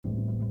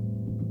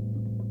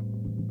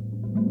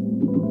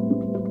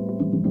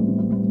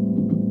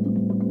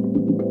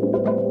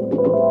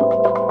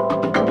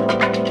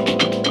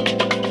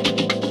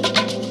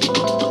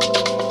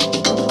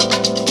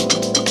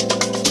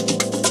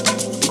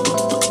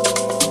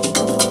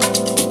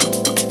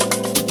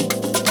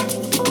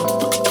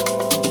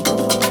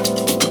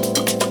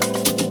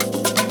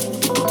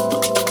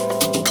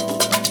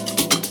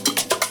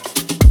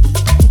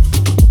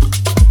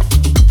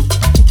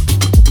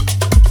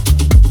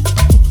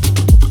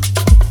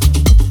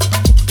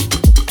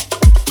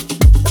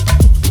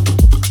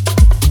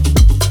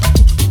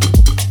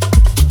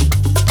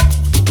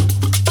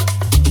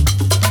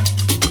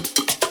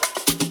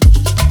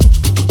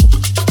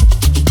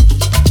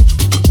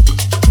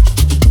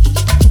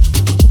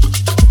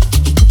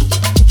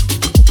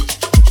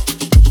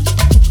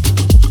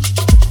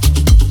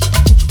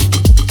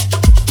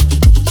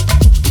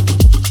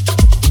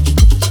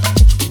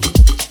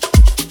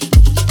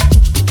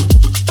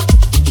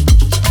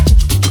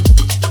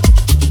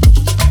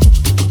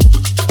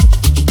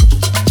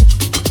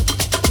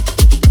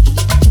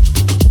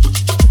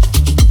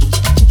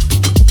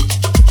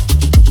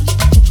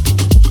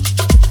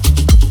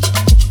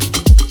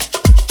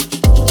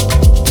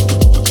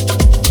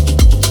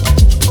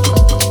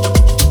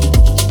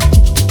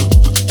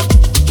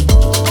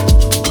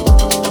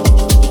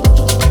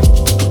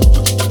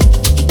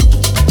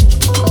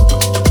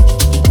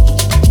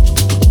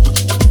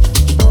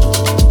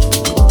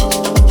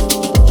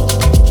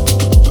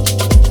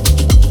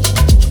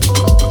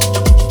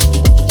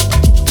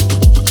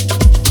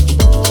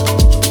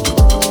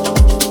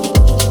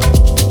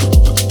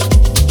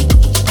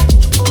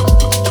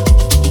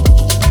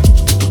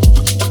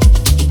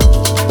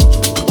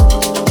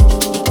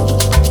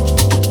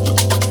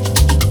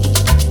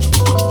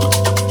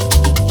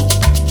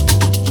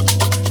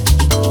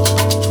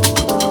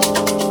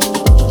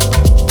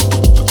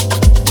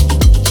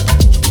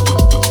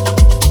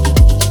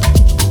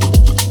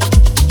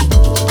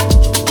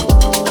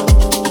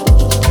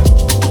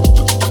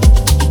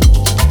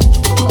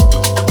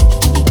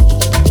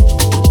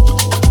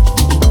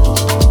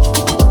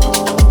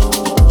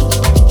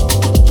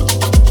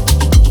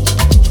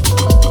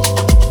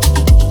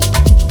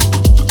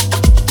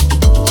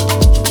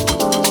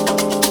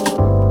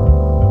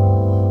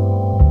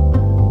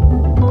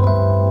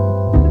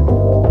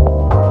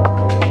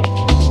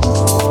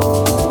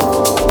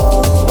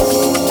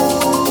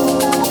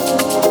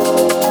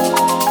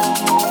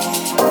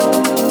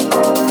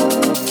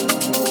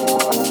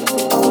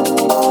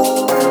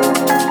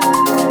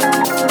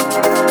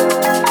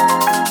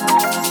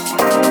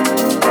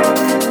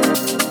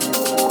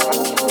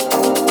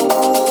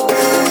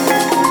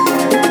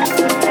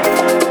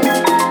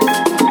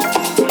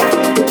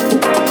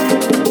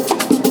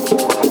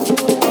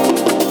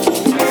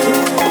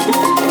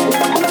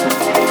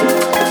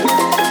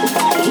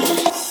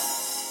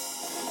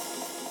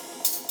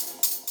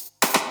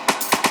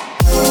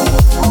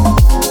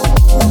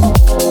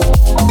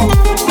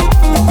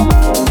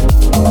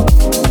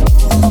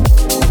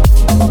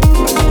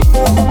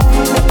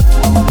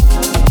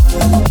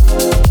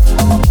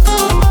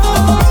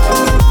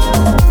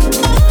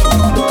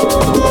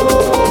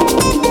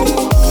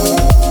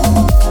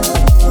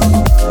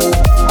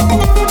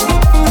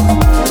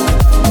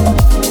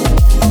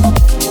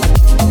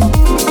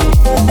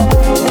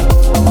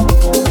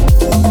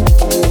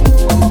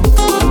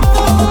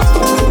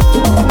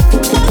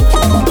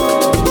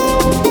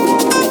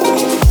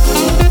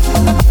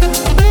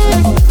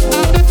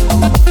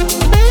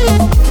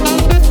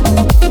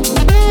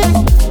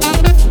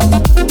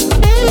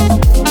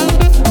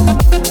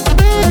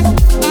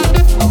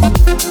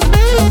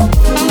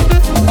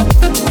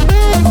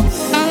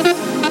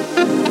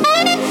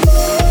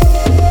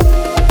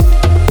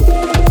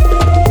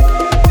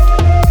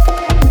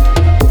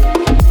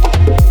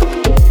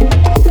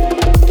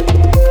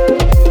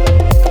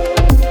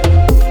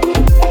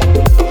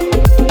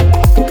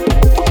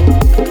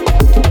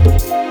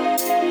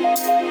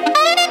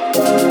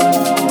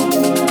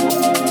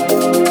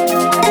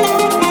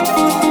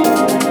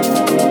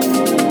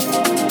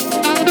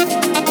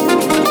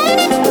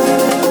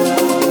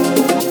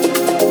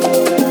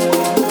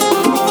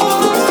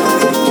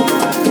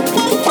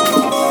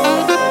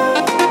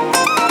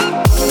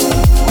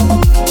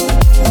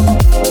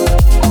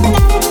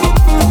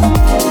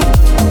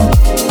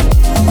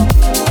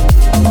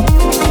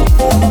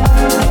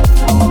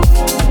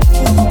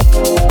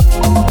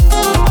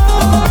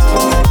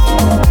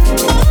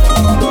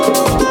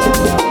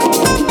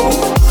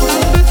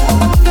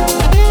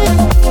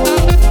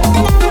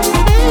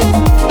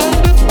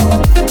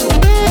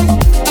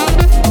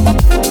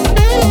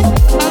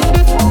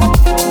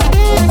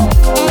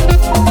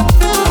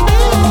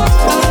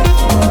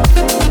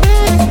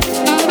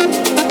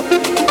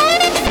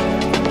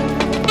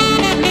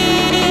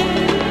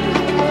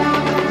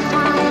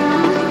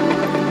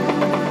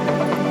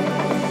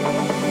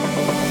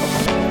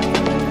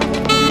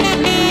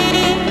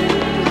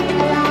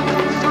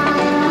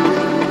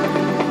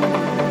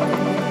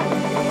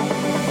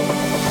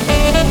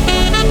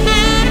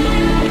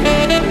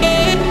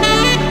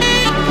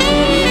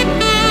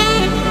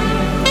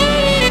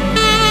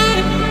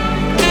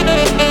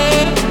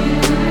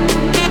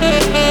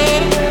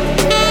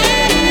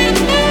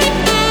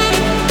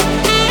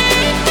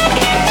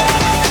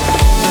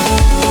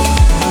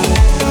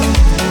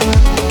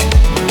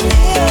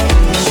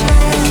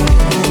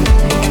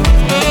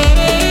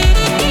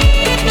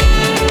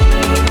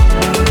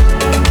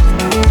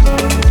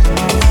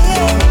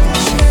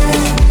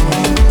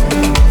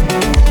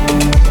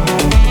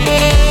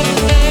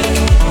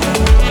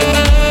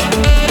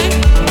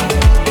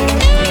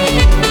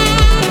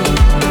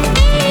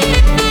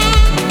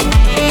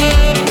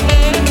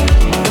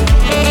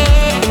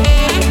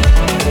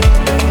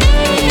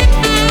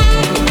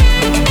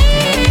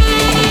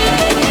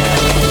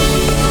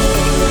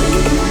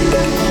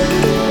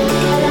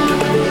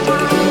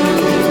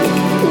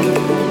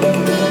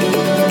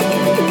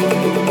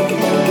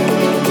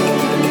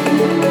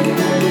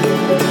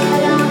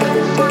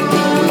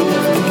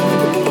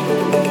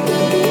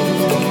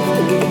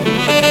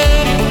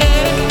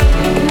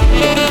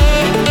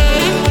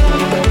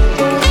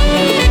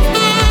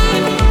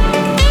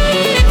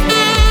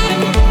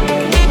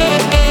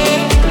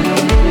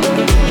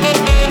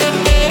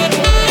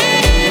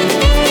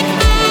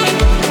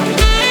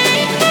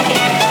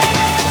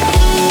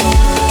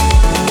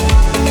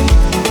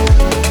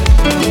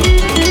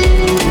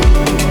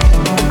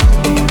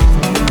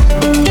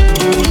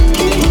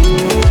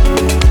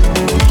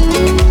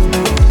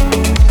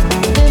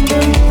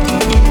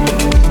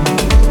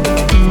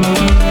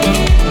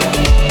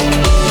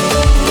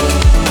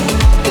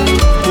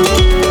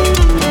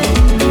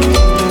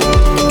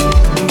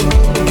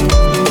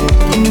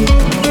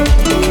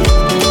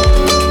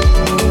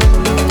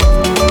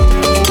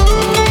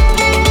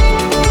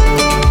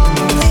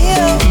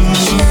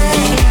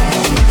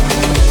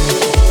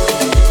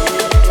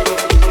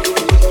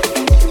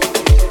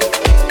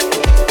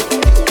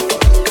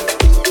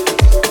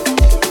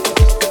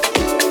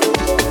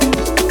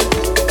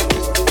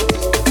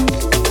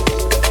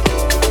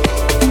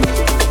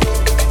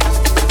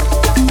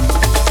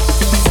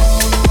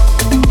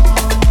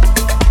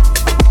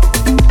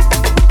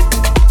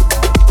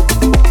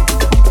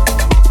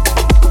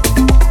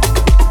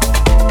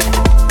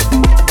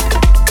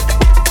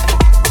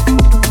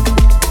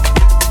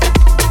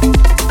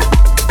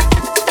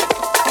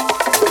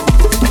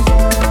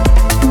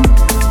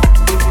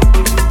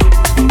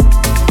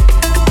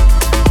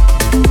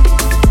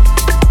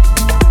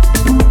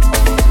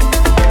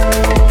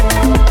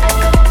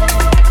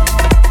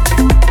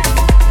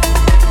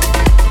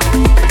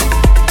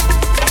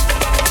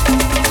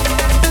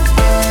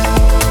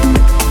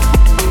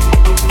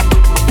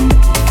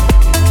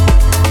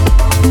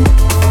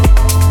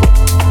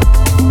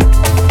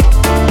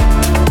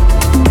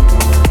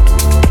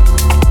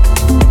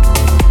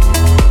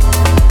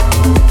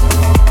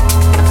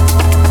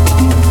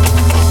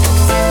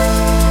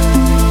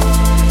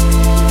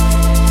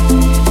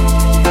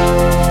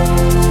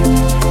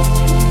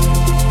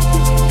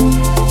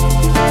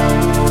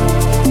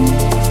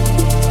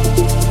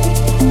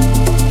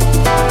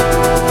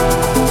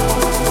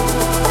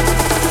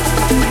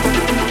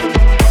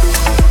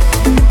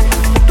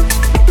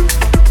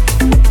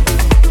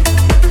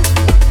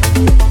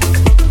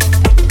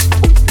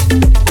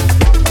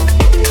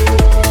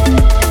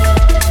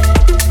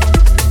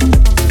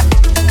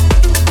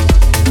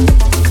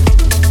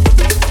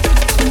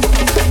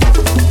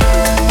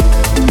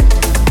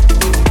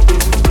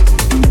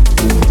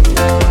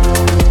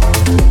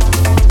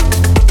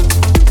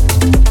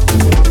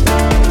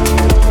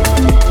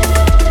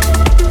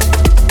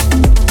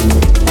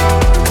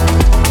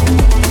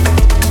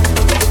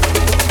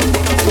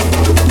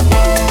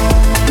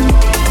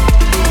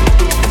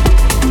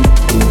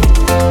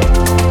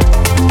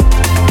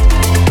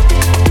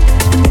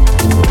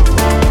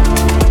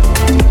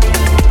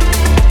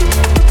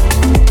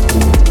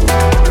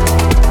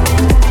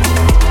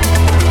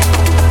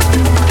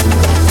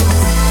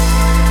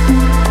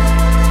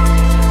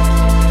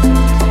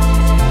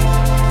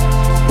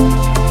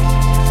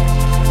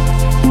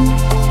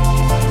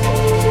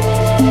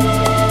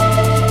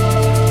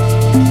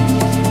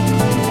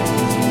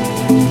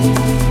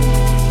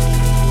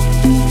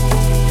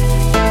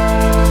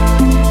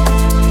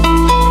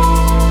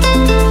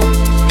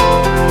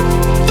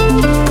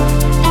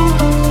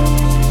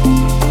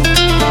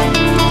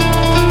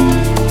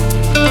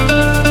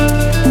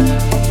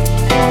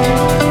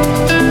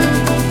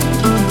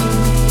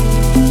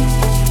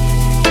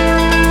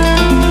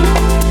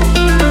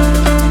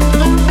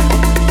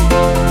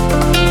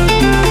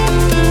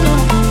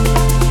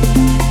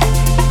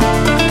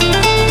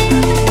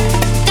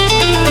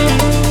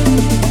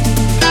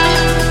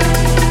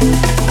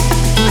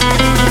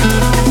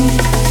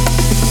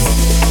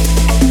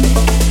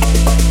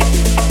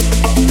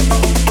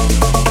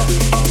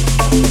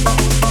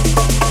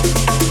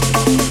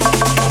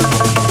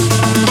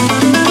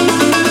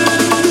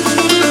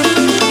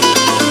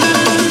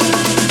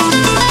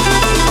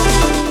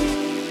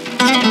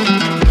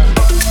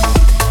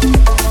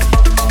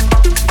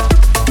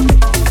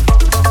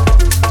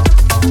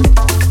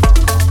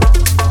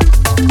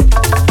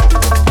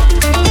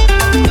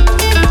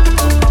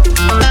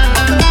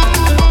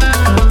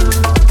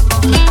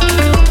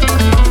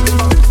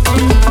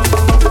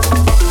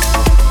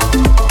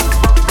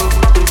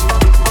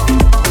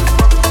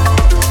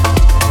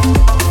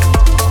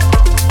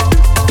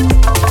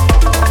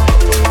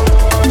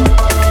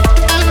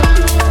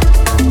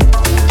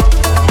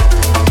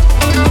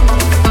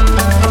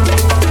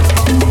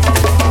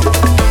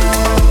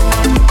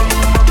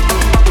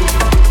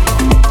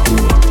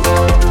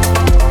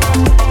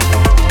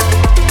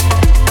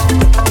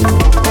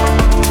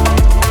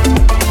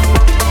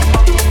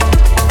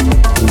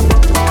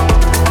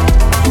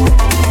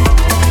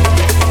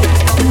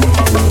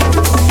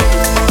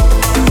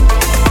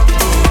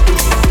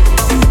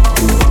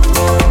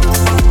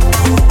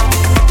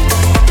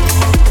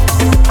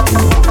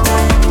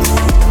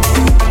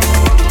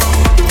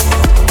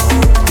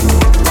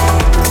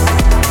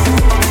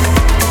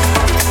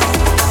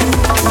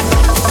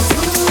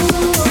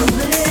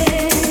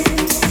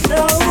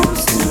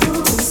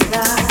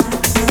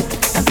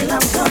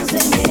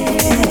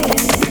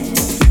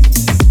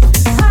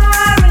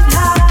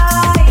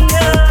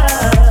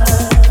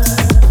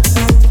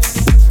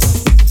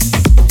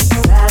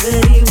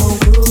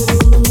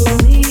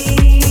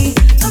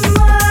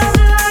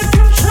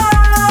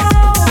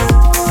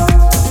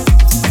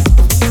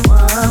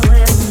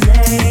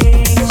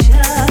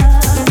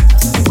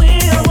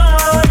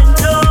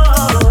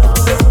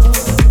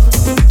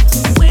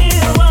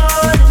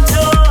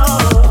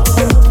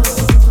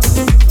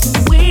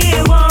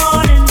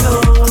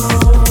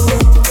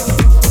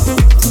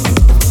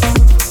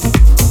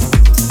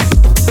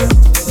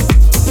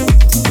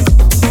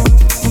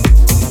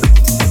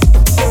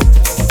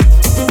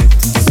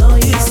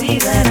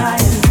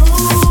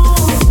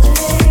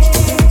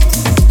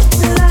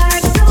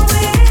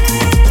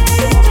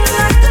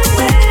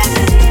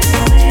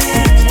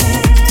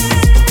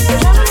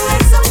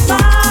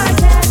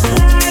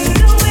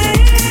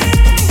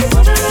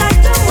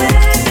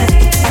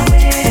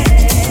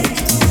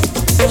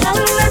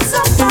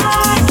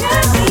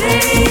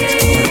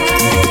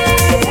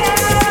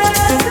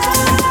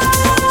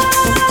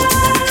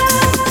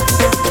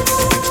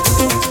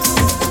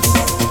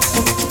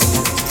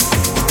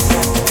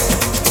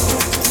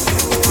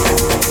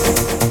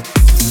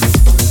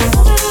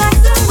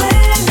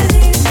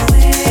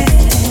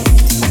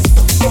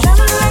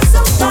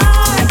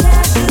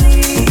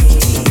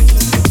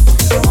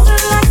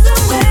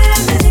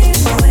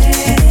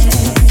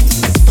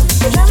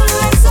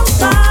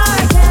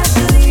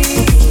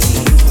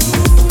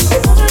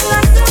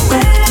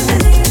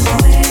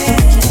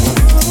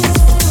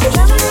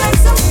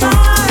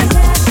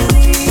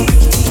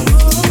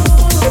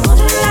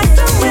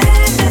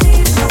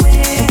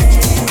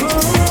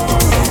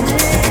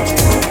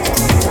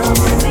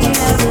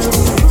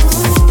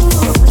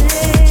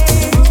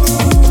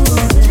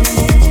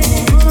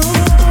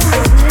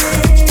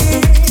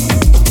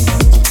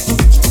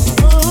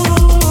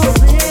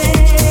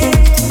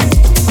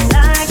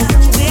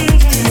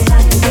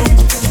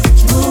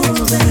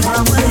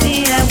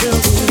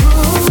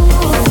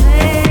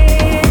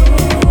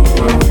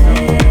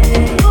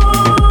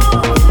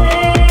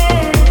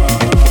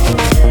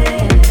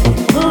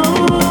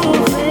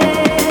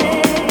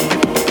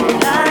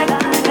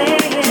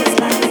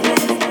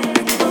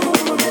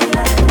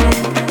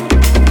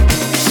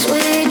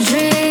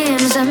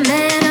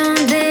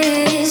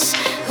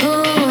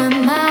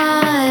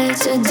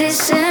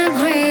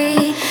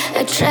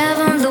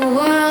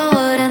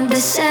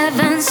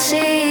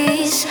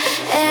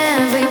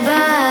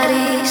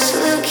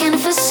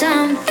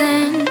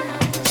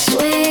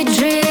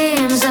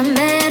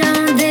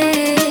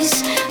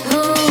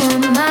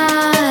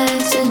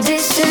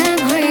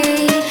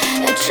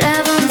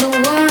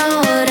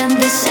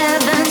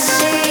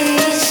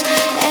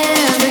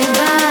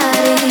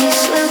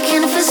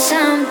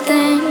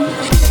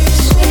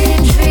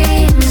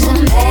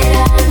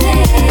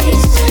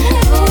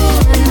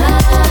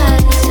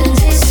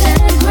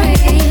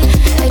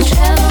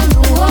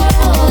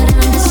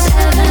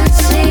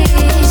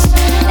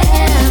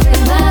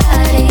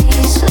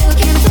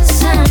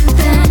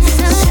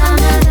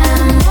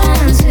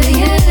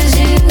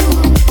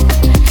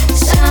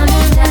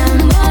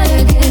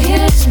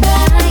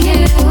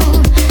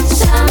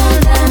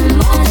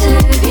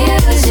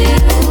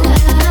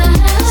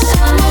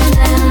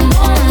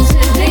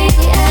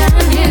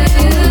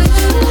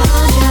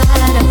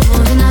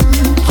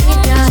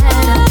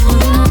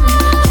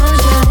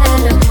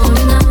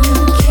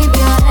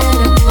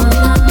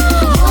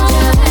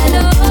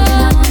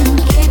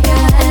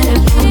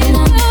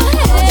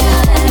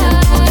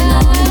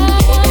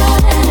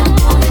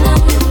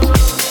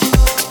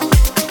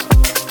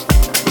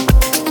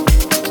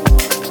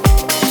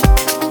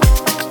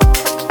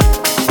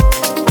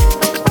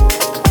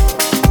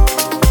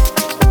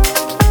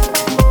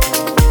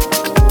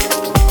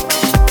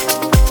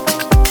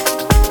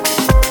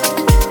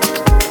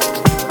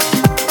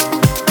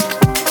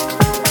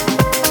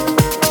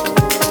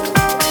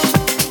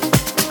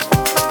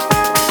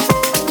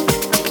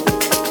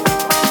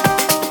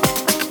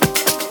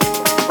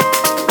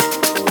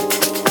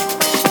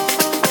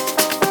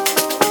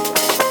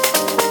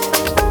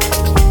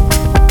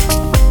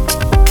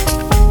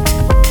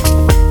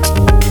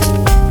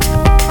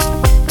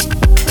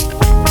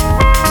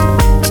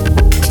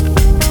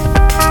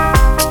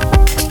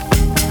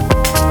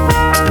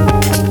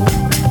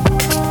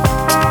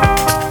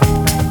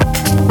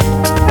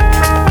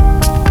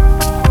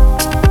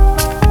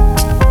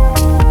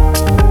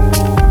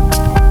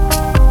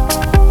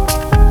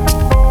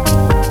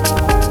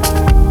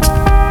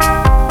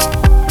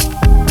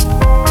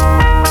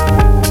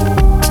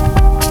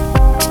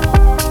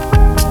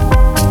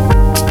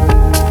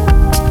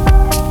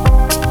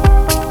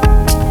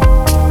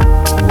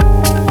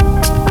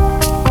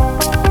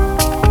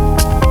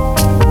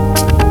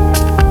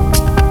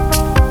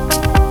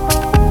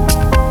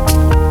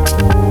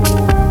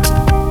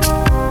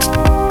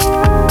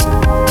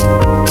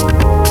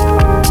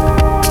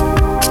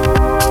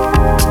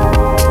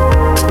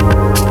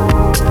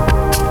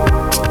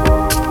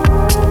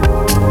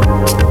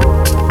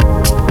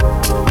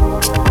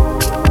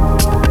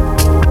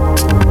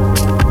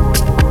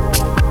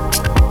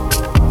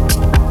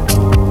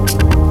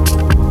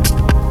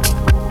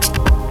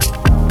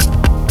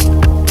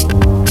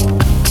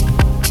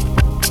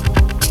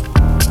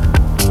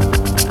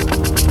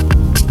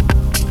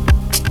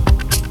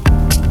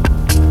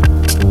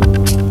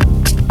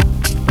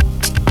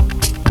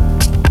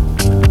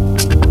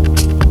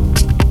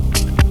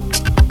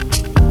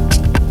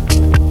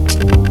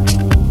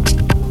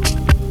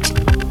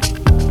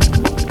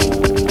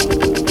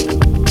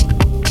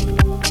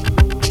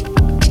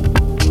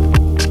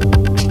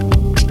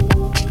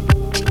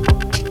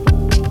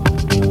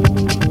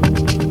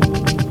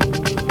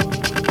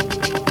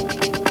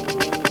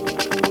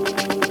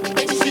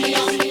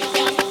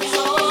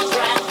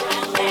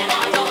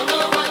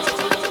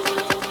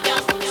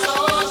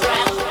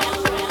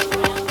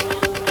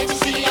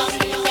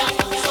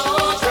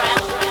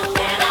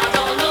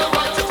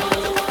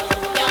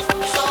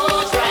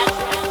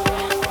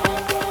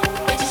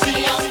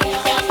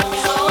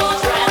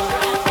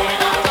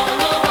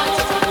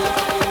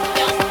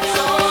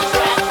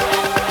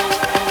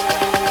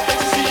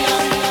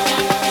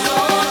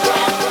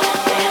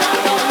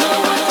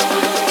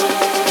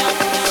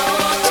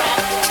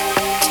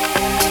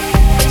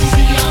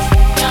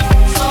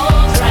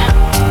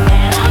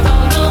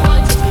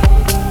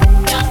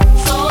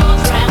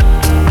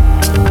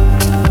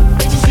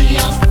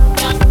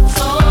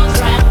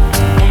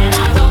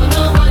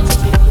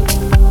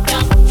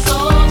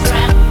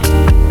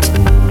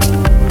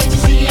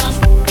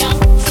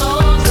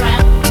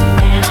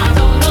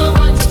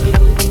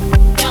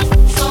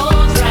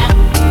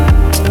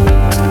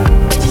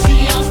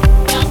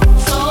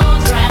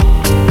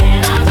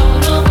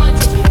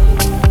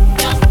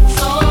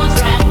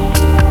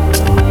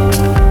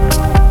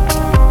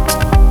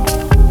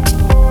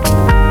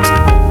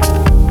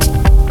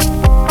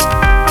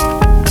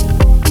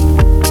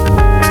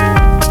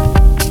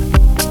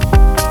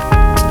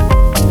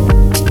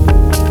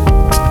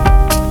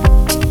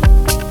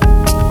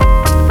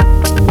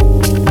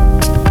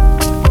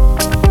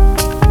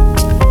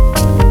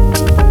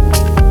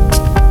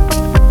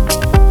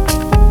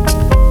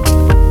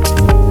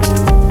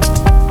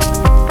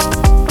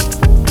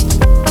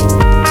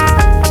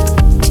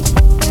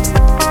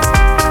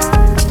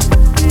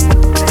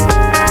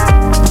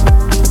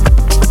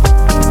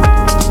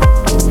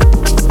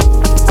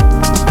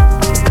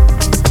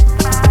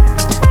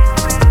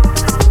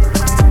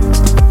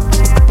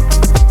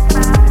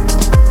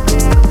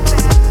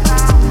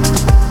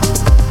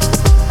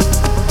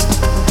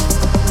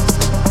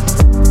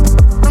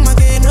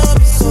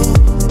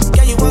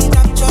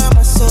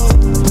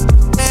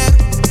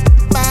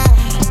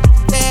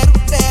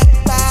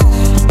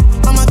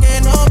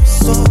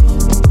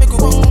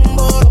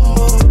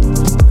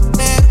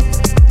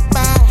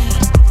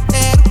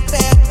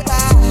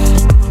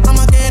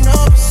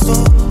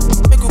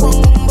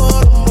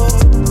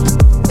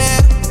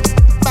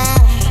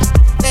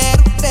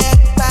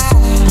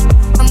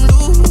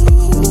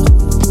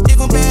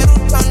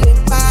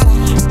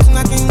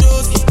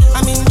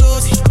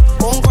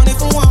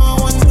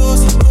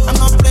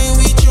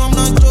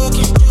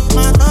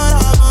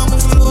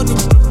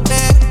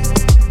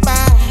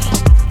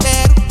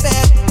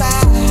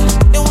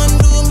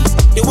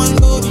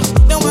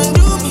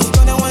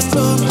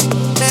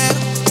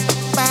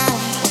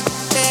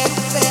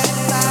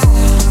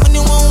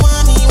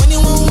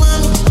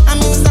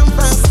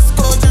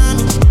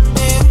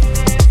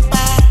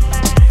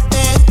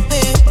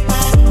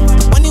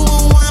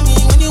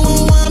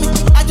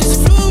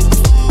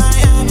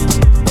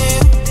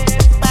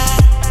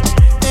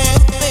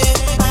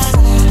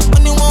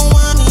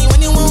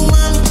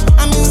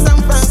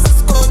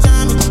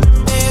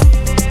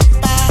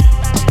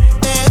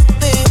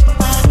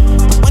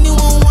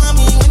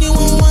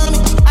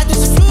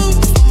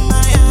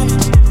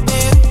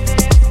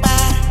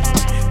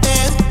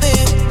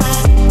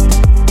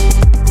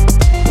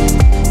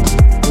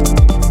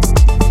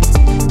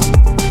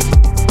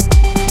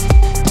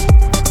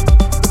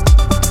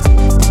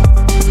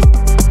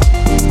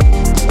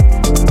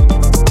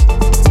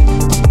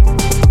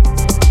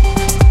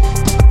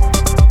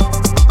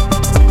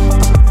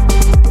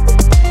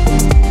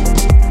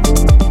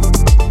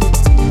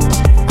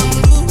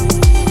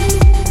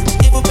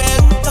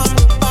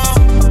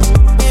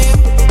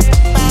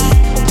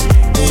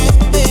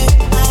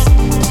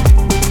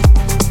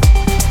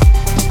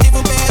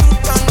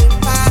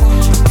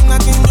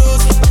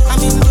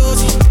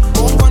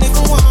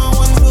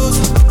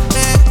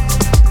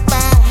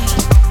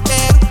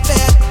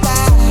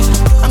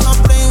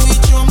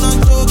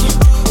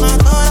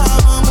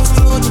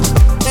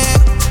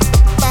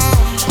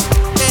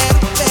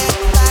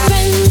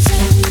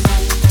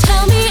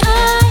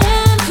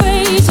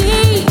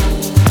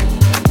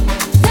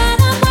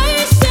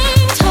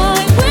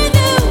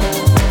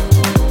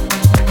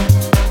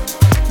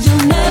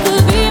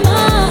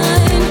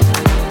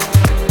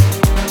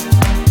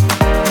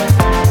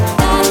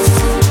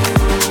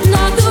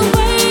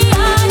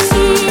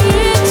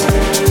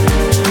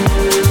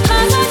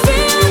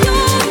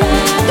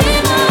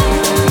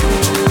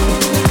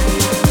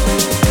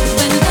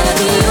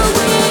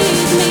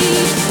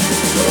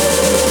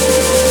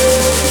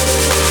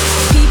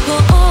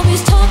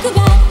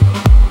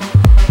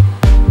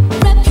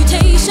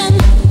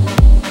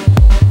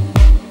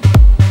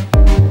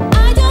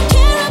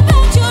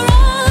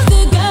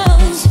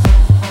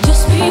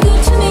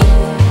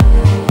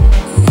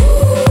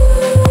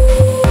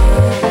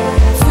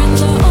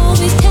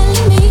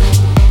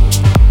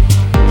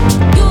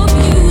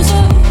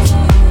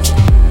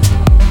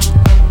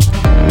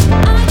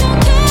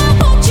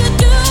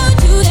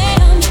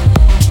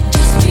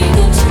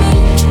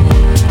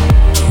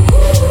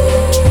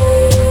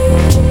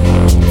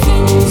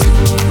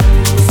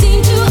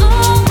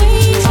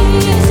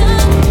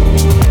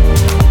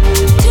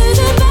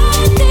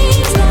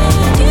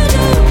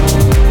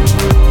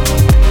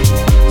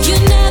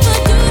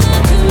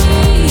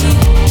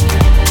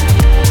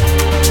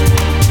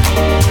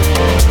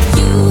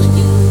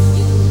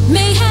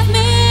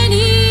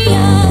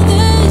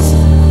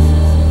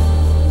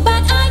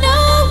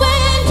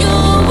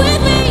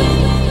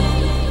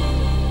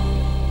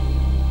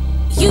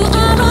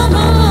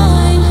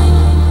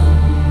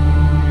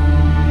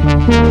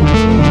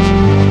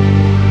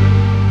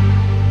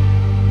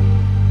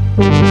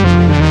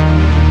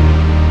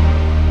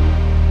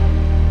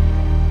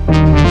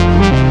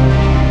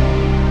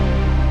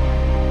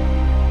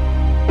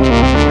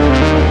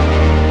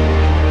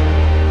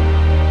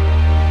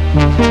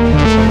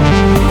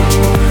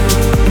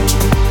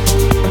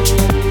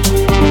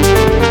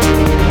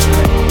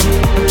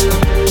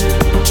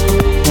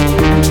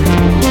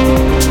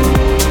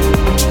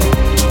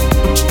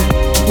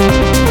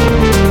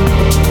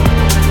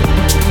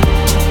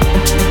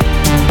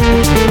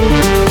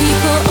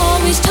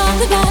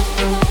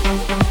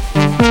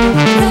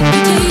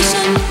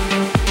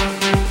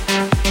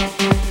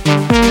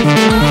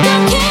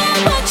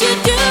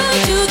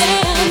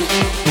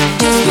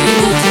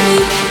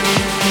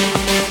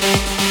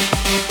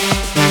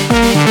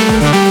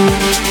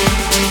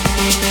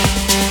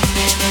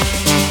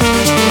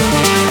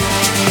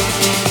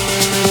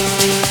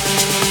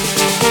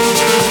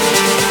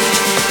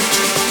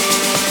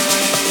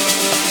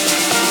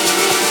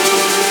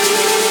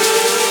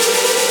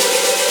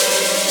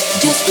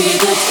Just be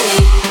good to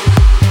me.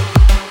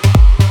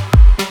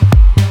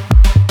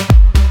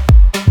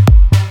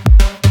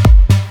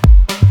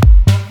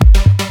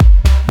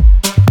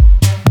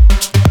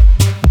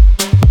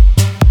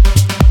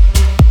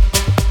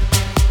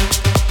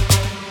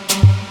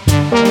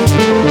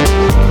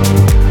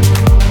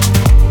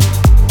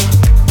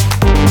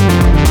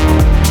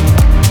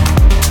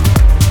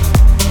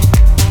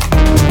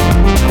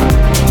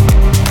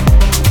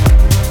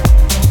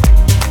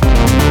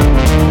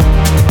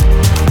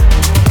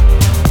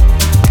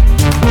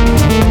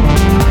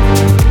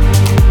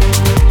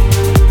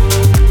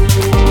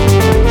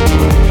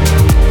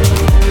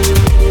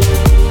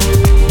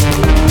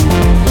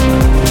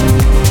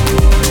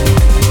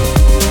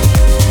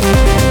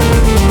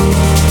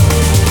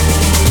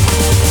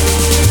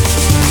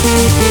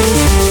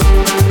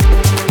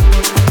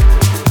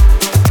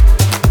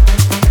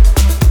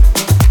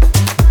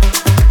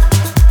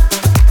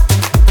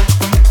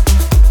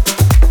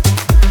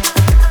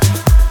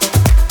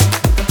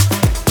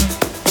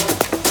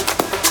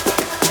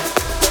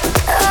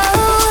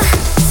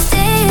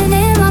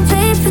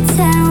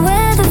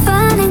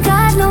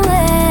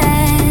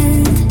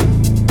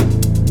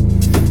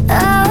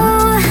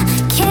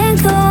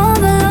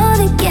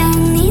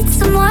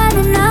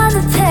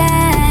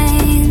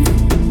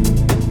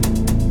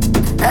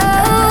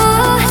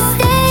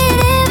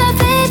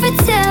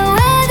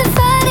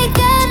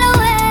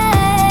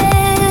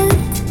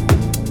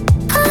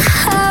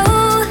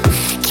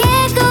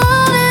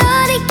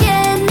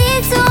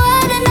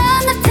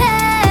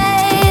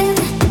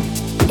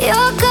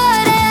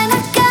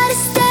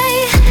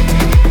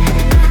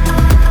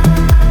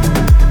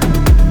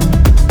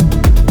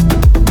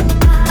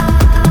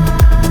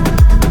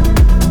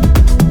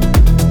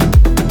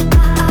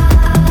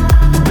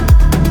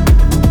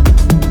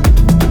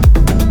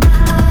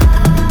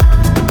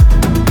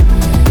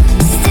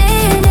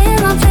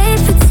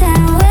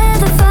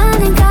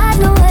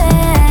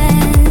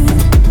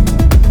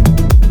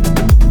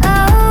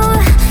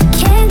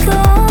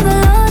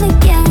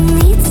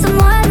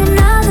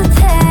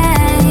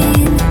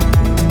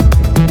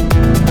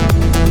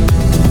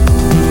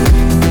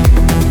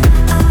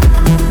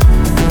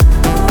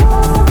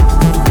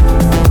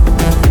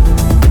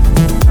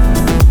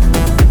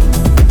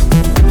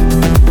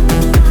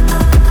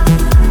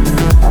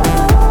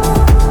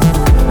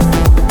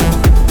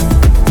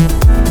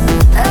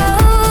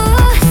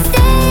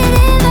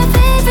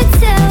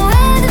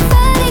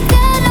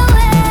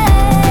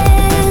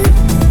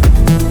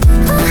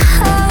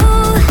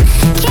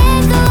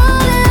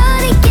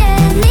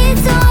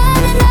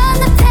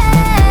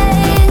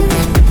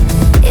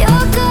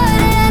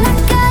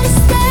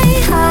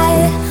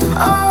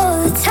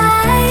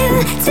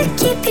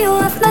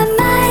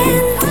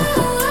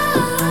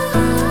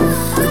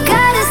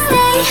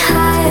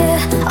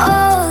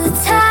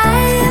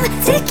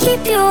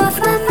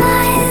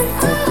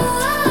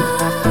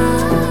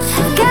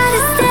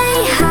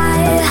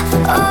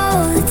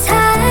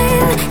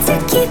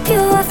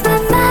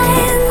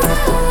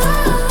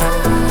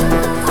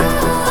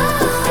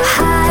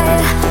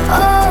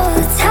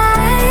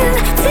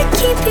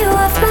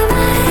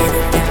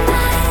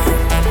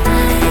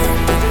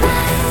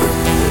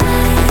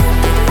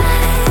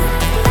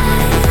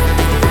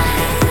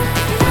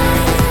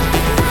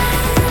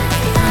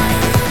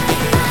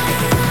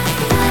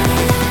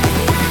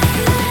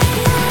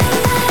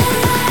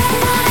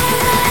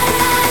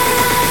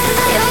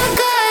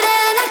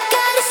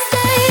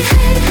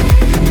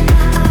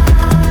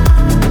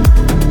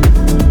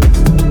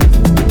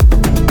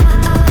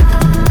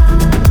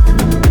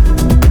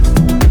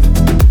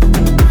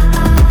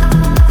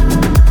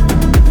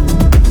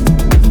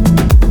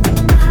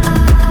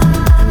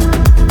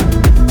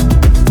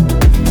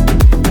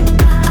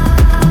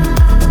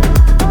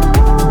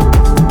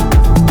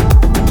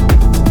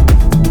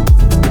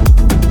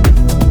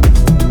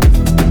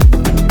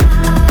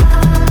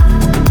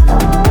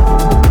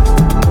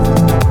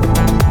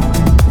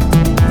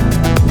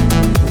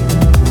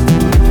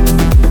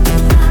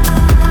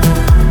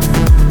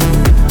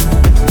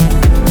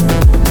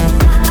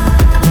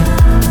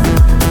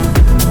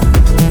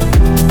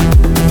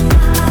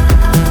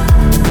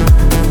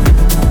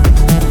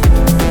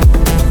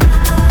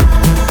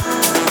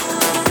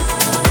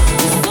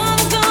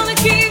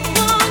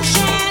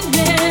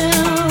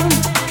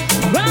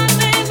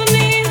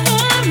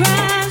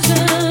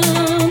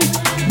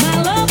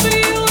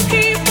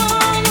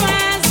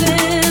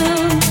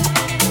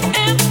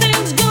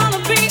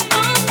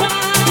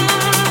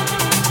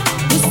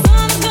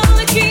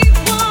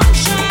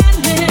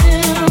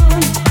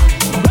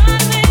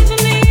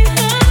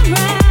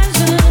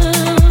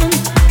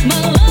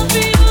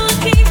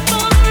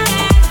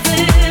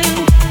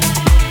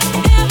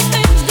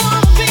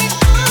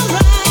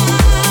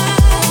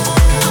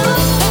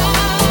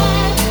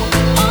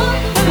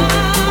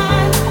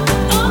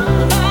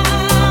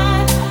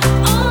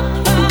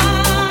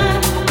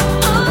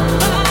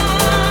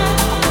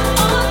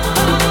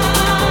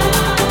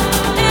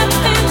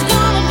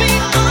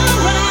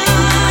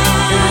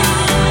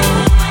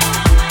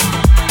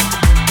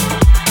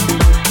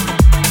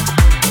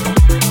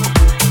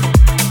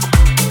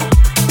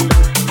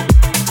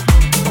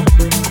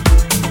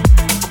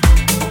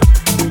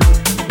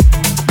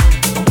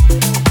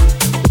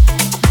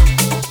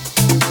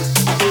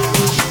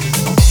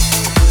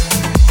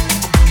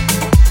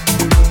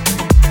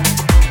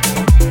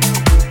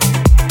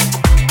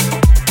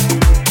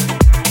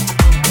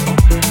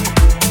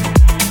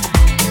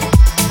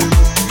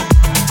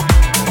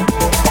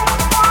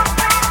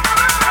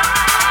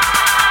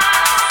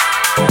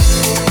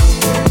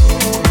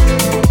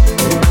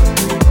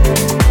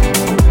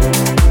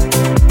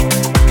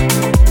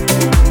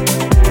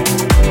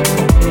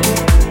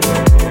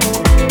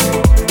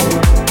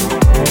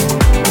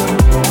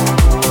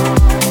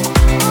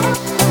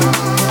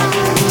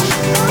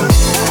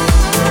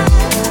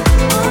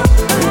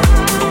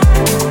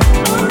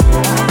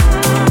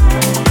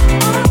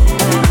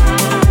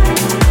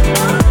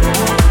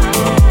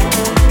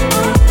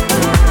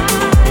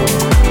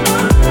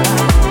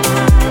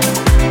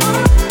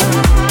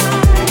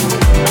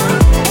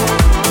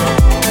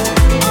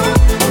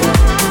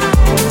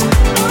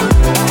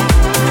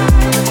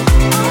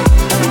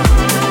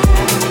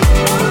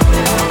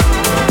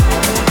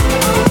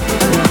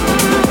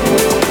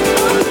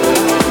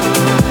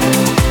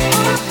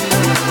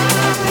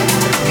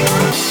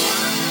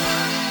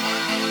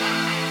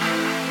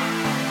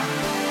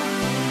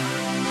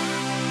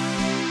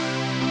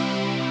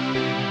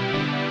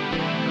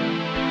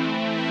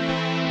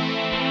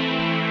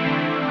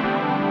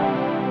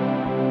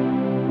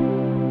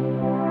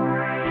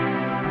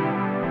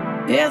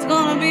 It's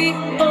gonna be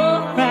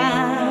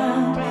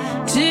alright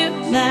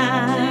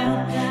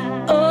tonight.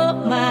 Oh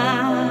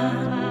my,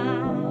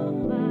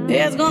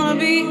 it's gonna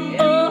be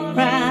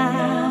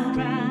alright.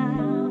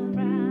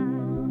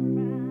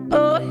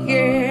 Oh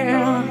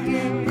yeah,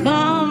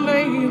 come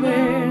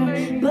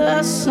baby,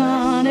 the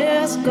sun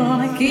is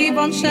gonna keep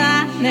on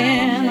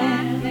shining.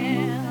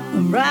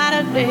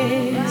 Brighter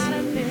days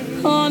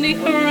on the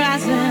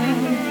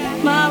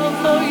horizon. My love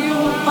for you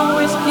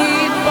always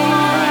keep on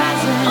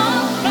rising.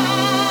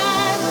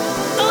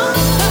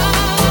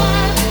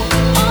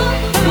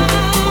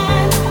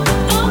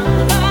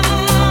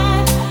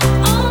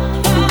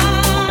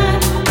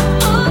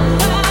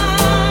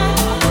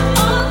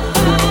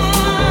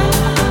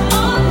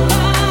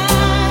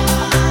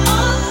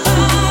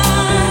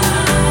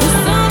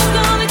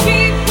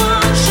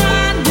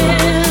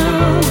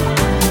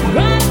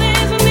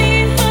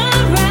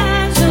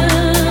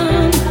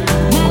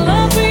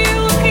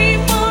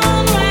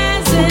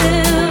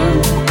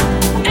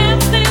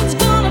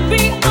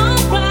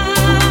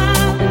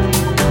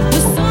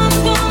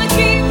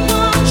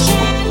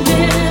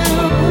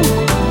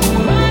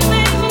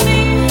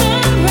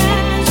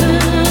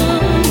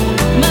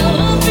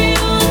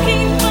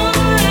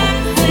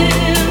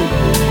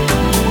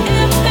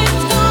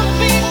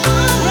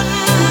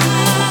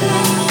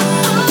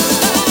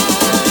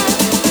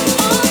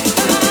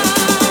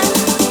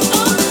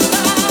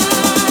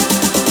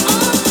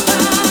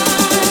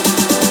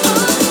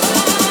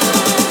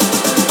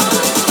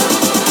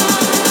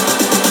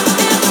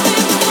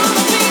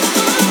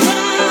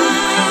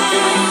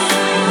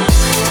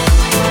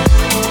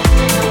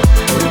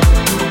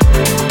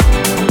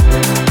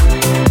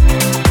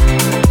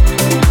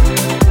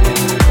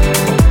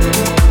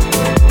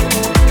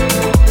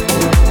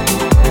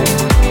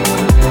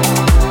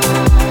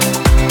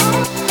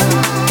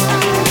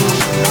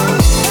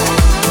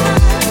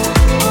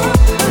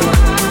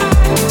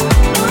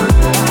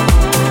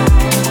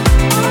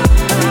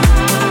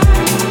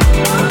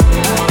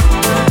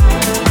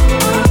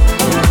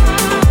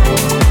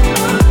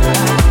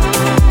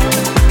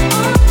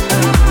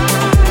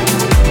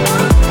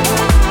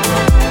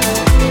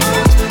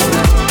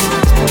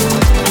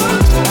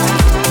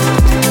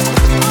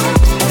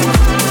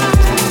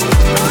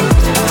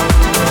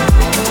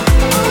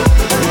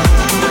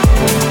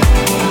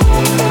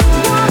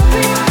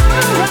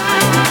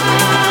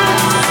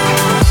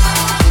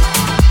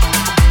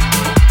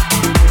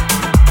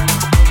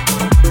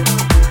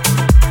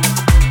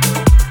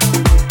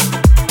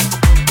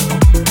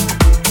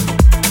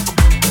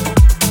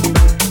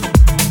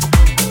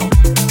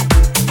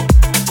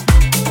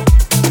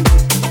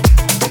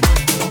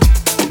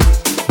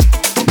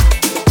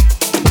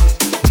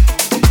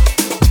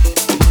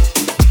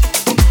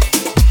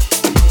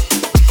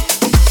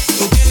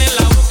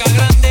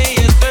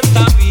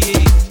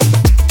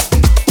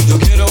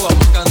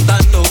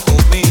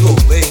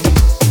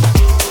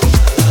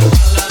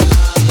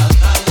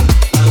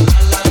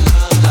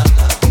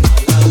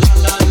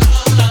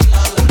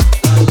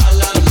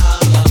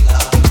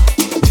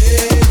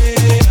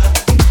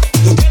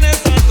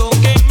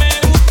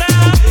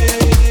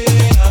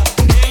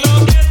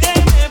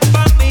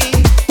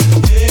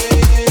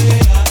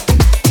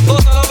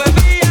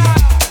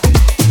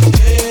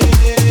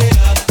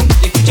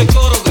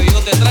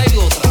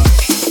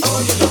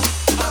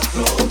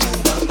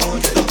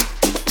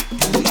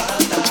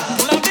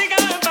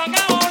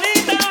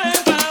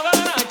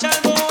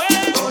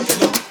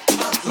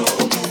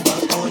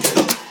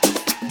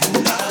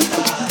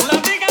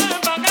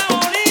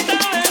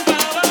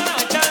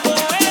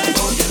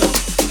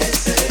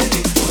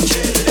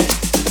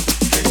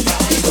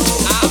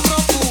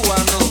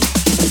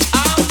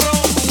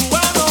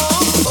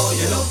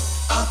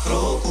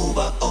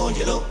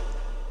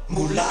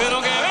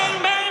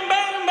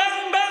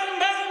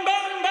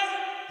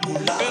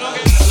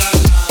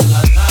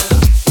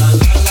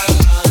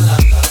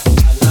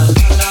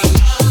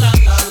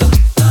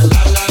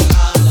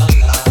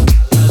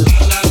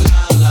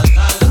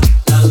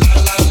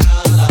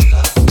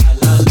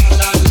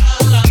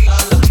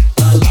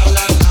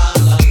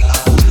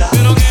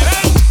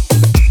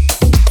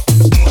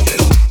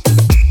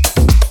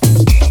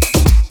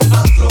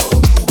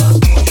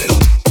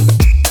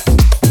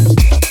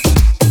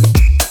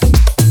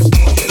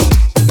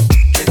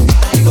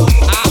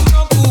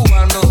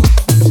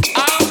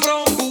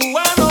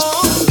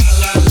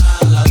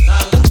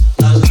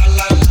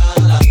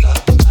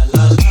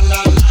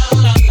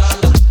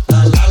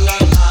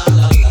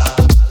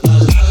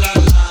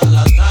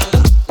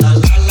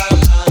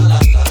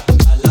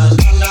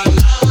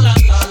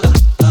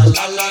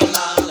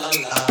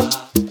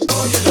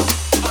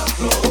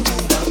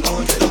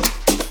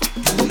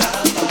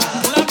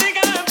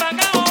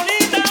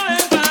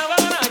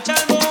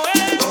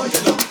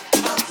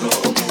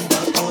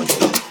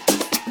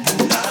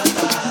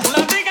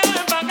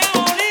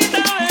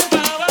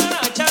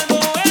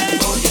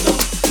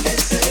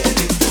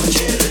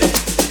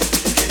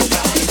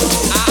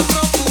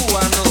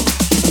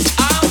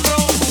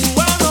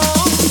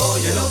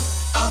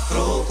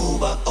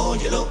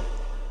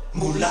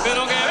 Pero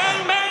que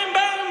ven, ven,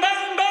 ven,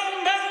 ven, ven,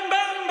 ven,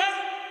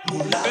 ven,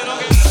 ven. Pero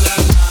que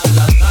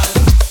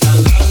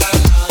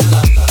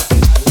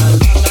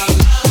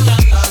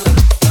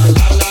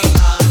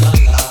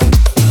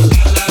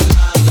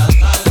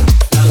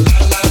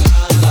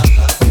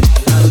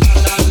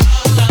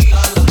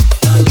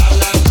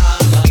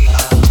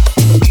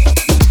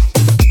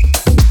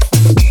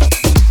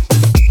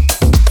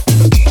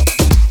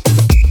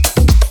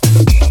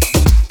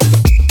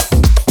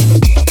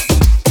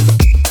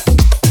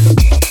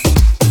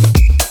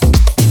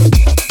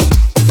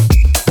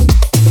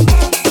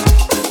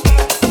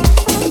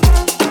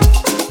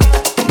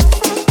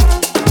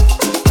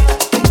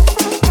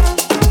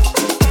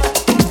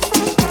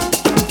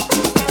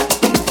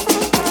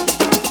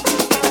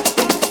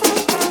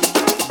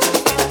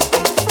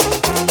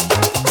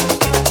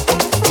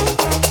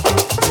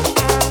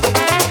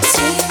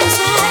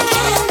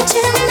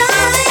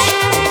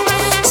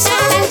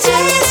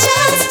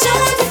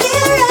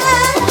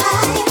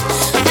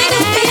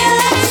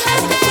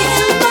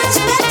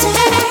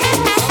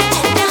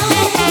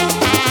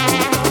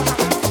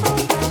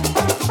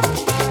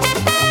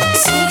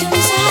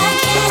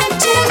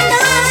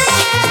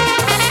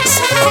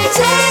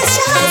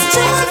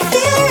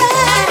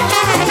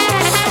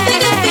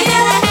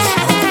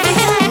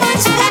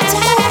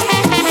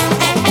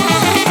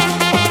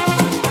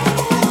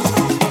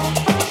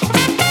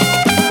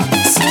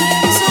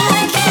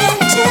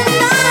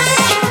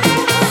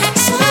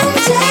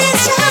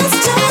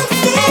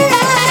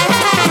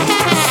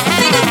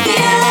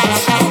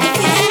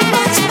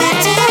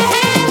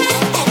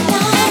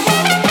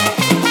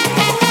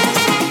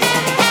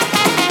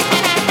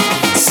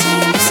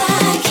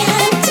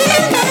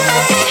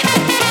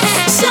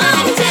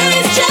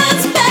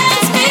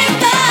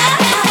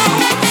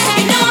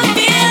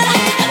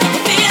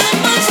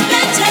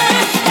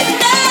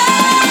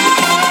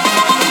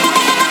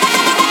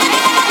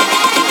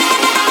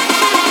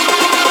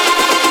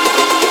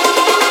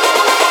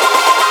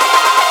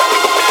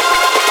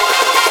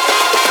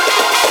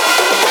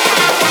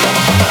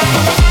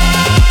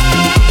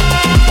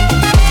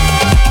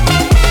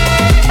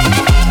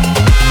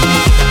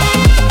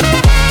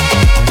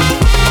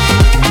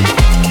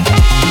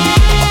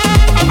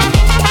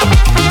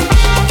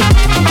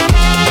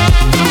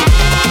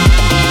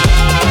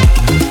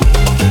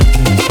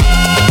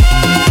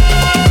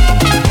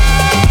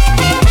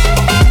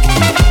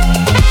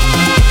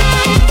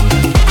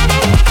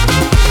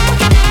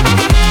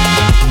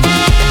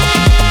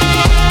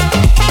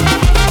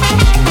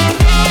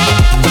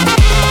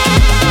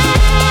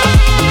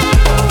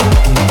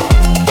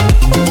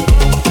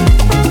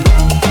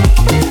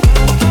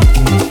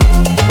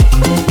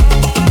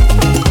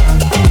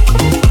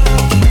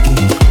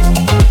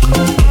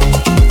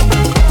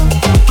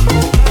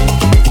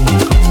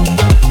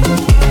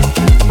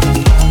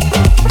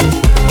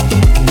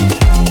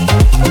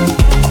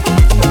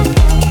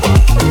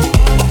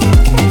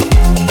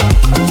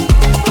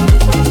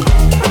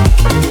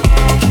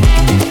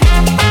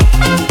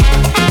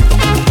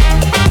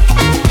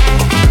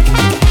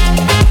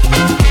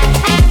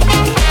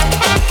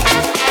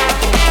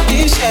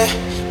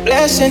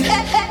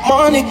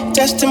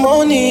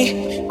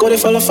testimony. Go to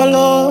follow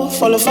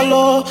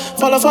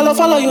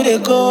you they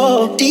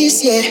go.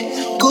 This year,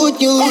 good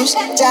news,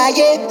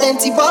 giant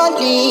plenty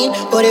balling.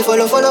 Go to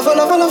follow you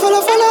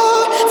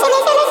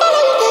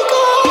they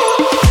go.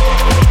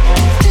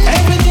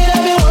 Everything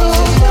I've been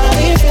wanting,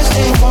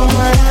 manifesting for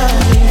my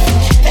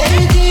life.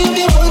 Everything you've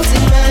been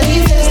wanting,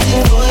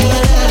 manifesting for your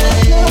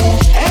life.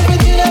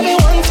 Everything I've been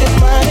wanting,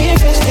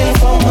 manifesting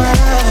for my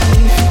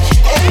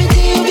life.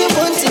 Everything you've been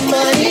wanting,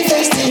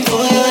 manifesting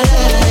for your life.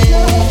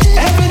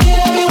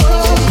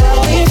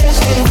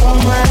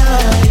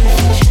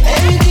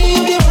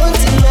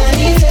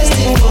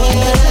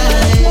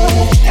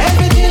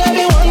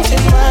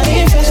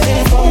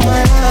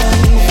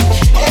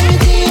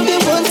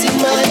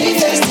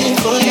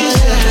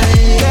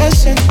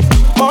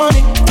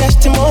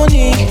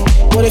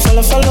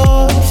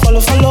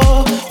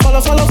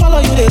 Follow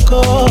you they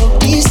go.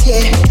 This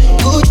year,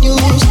 good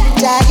news,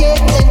 giant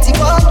plenty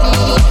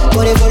money.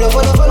 Go they follow.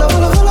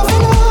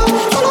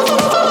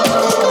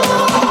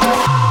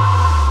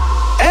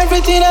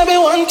 Everything I've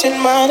been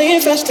wanting,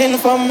 manifesting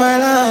for my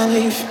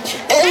life.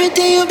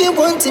 Everything you've been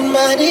wanting,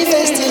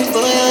 manifesting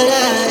for your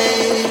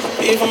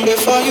life. Even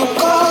before you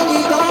call,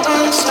 you don't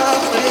answer.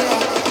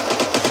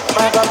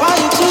 My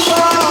papa, you too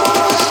short.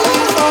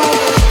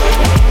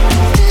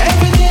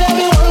 Everything I've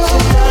been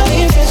wanting,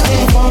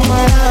 manifesting for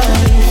my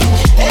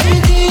life.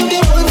 Everything you've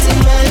been wanting,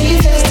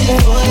 manifesting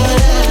for your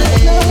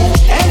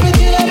life.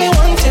 Everything I've been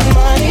wanting,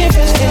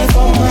 manifesting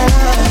for my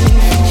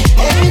life.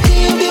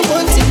 Everything you've been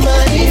wanting,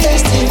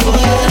 manifesting for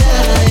your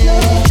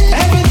life.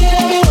 Everything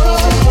I've been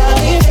wanting,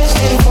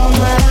 manifesting for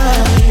my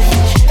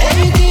life.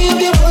 Everything you've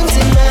been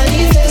wanting,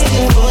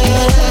 manifesting for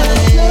your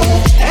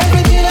life.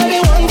 Everything I've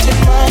been wanting,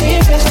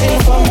 manifesting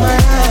for my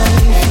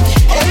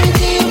life.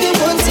 Everything you've been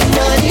wanting,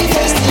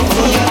 manifesting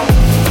for your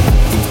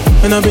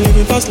life. And I've been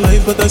living past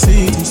life, but I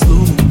see it in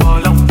slow.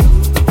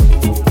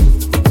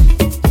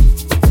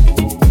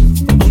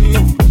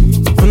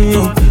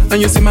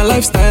 And you see my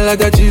lifestyle, I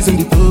got G's in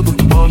the bubble.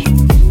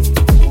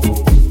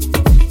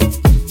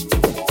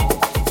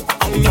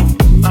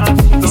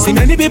 You see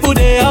many people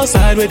there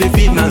outside where they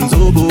feed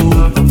Nanzobo.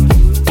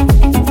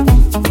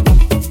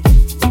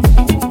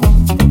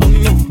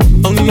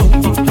 Oh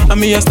no, I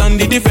mean I stand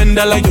the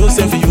defender like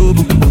Joseph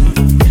Yobo.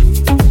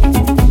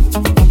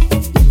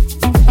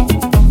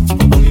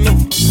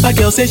 My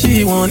girl say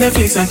she want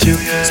Netflix and chill,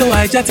 so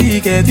I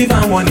chatty get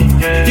even warning.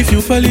 If you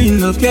fall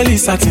in love, clearly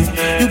satin.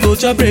 You go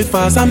to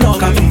breakfast, I'm not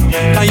capping.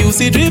 Can you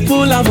see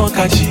dripple, I'm not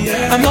catchy.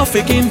 I'm not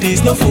faking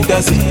this, no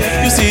fugazi.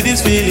 You see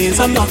these feelings,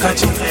 I'm not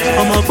catching.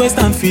 I'm a quest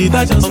and feed,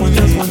 I just want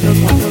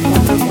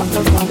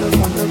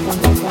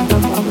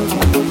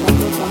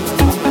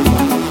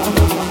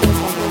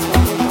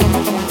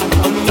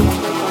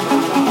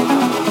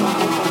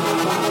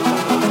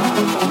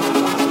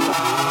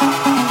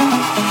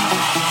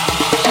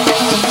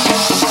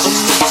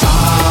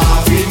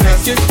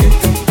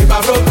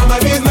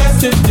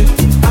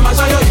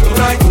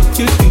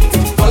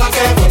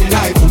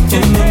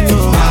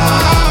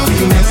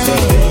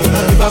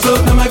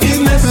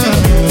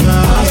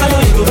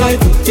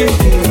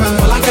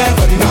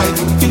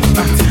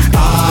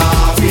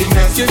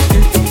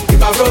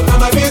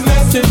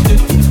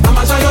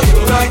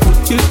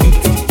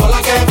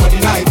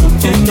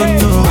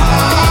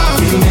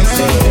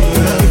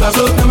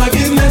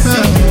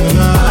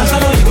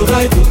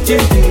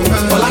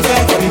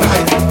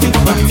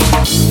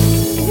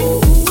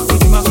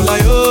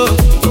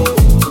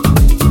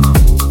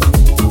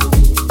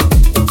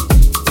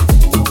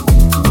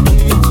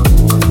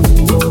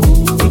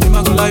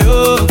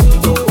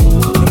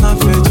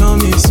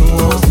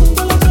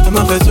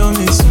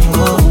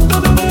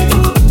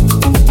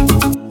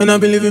I've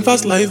been living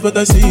fast life, but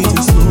I see it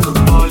in slow.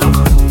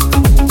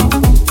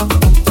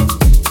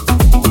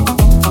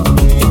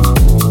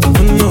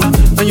 No,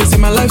 and you see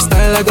my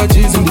lifestyle, I got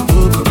G's in the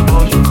bubble.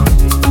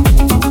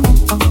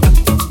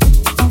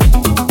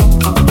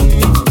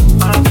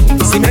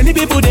 You see many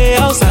people there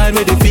outside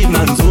where they feed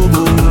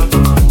Nanzobo.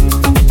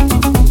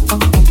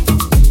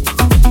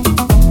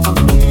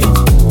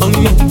 Oh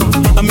no,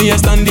 I mean I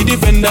stand the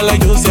defender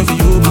like Joseph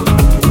Yobo.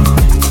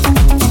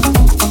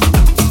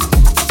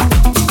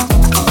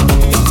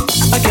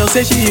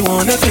 Say she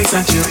want Netflix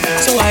and chill,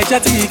 so I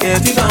chatty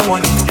get even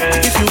warning.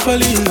 If you fall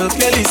in love,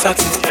 clearly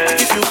satin.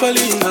 If you fall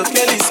in love,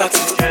 clearly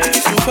satin.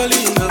 If you fall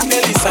in love,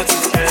 clearly satin.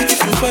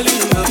 If you fall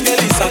in love,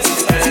 clearly satin.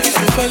 If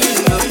you fall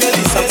in love,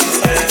 clearly satin.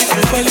 If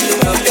you fall in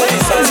love, clearly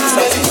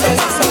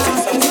satin.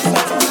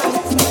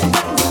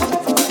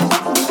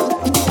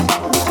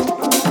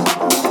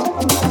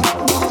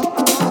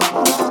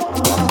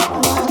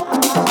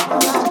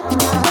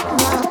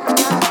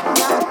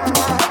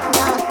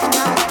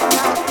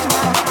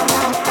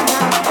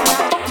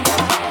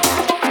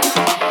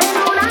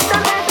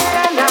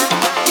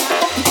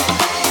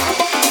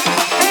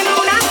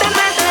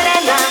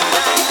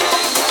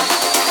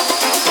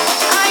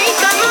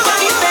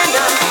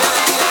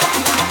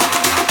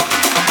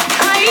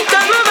 Ahí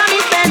está.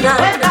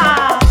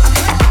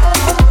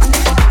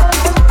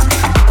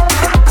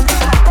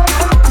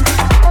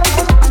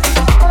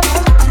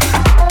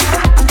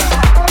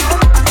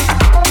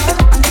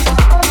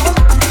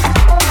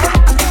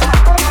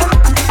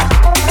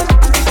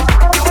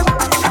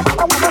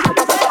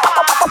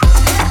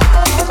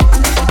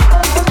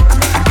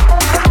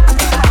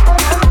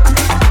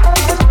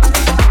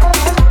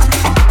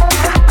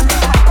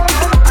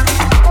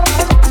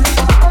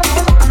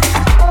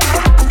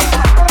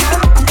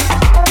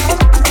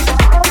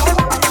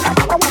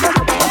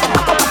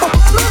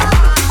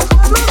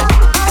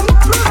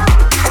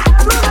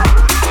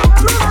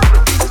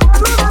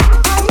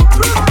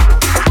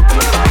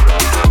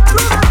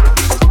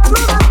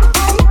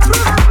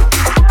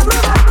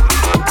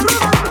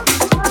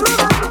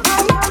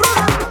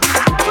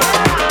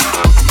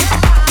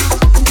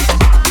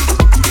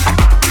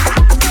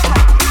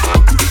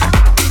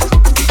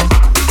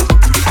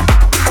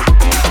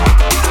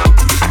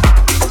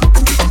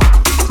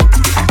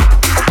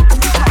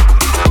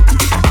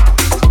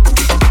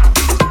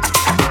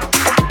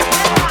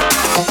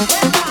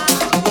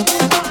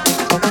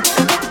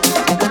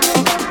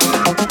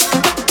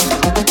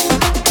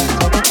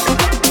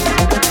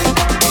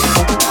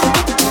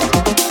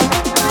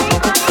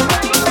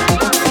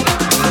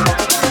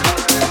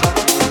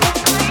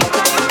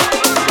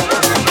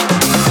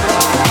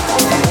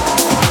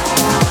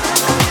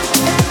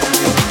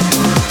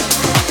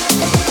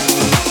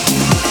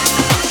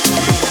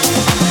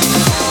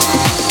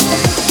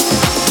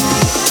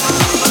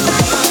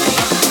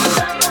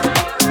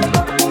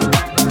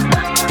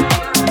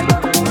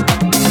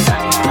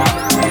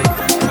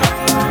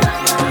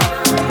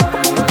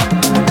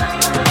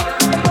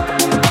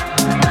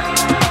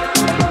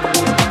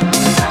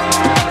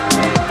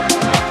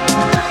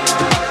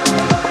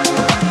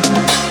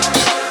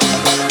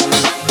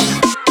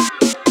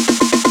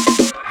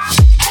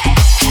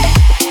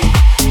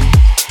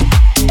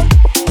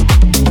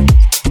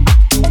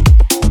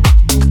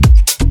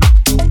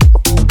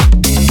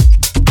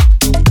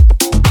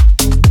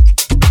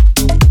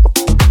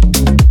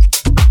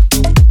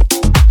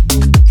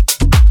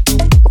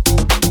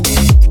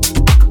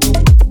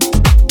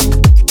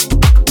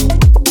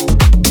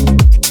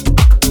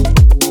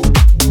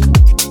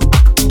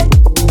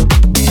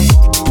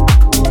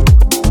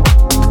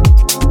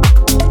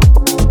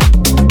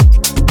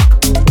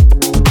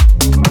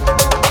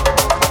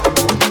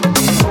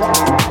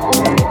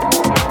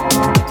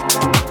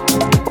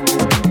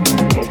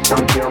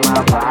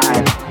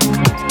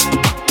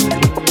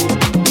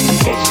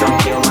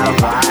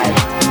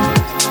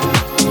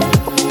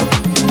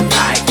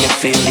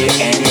 feel your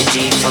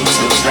energy from 2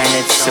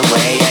 planets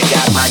away. I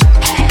got my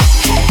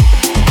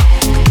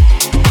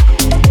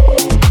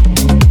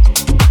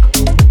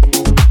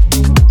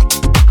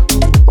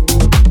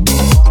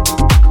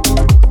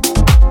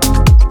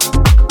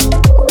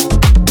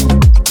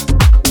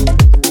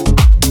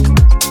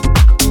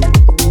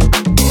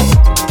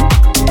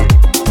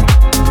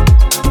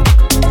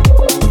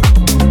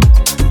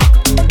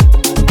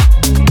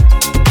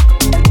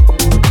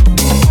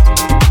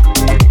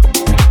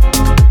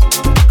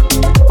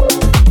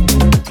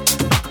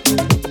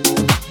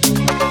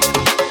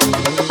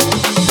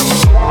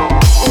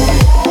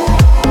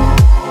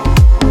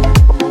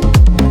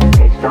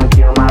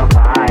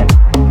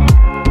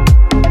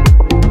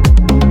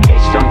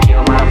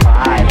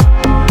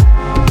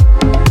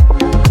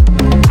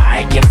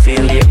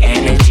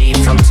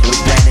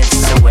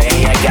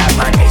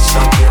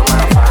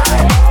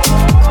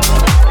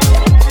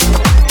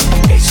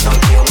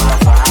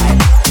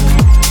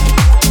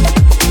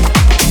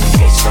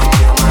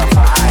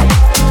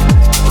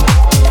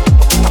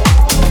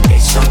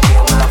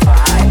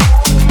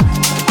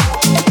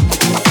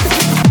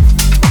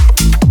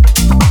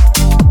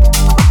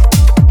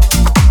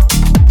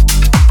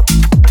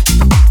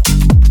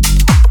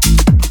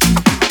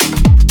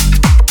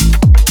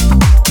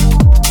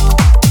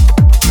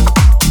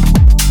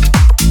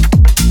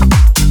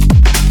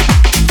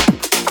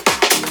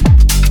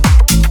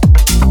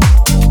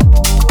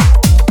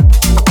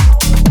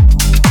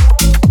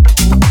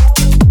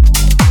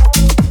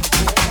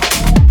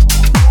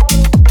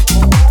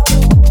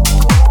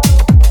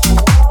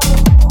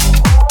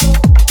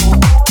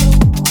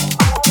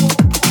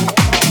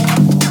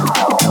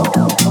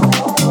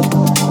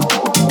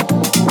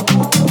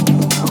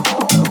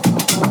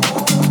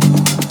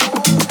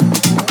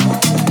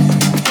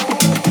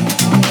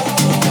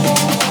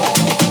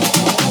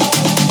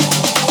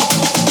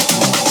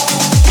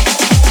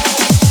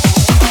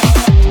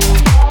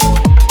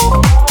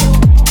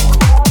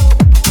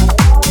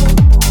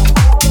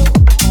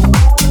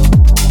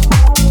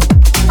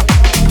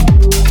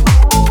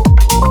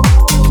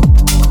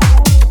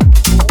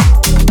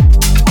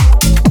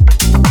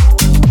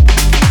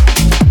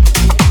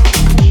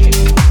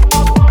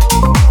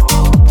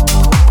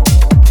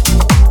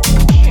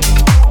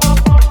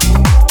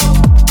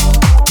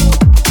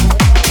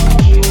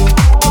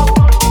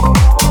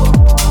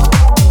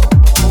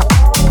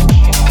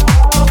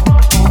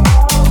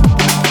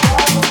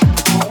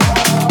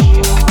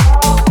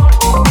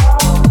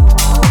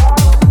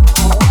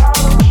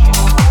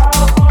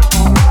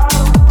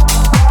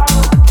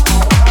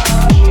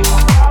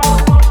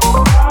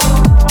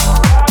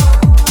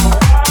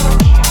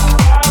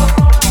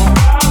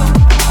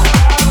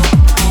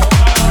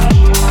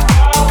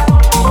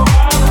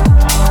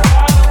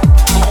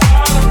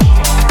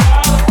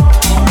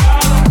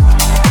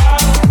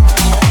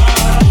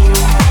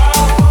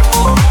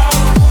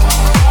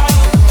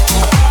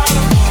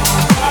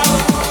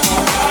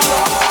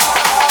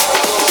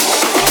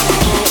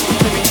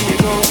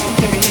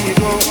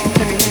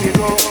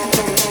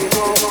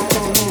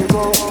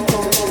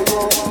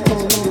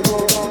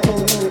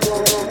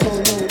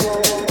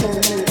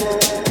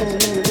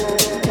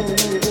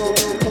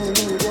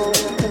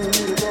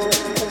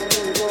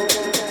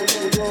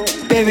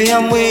Baby,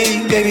 I'm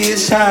weak, baby,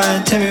 it's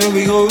time. Tell me where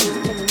we go.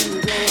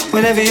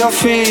 Whenever you're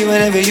free,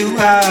 whenever you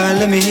are,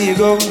 let me hear you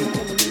go.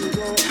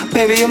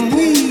 Baby, I'm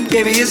weak,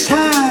 baby, it's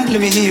hard. Let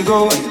me hear you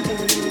go.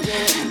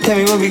 Tell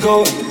me where we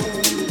go.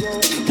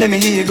 Let me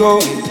hear you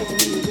go.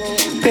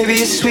 Baby,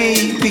 it's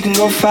sweet, we can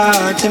go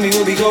far. Tell me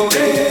where we go.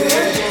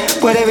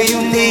 Whatever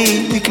you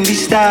need, we can be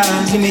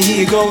stars. Let me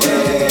hear you go.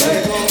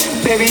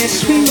 Baby,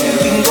 it's sweet,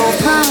 we can go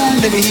far.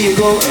 Let me hear you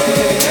go.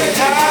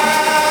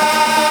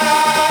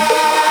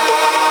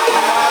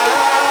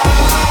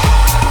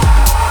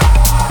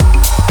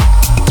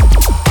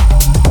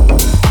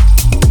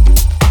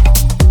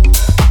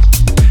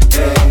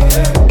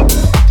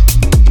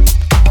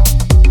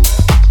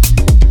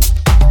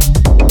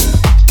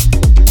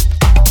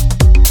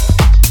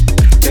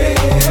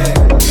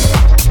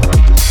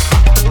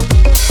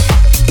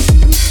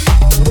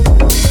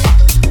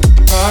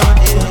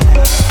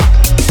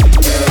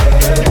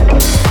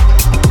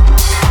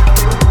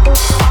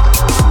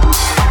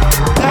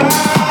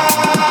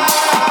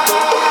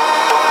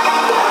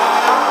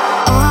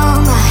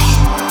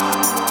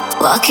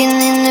 Walking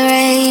in the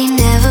rain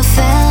never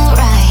felt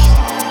right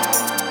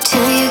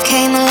till you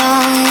came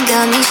along and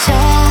got me so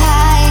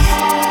high.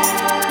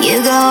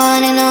 You go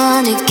on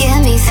to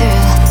get me through.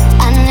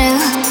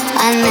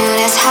 I knew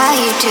that's how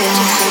you do.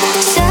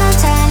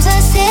 Sometimes I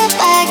sit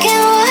back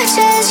and watch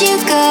as you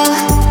go.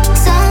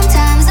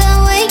 Sometimes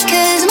I wait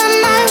 'cause my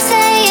mind's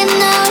saying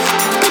no.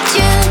 But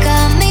you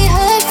got me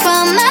hooked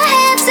from my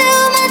head to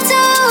my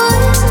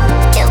toes.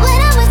 Yeah, when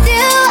I'm with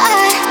you,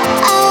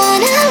 I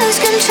wanna lose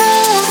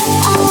control.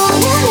 I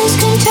wanna lose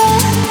control.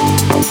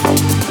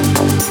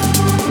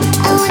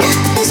 I wanna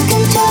lose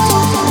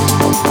control.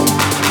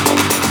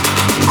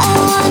 I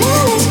wanna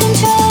lose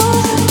control.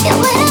 Yeah,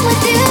 when I'm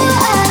with you,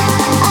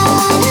 I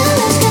wanna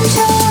lose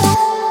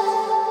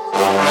control.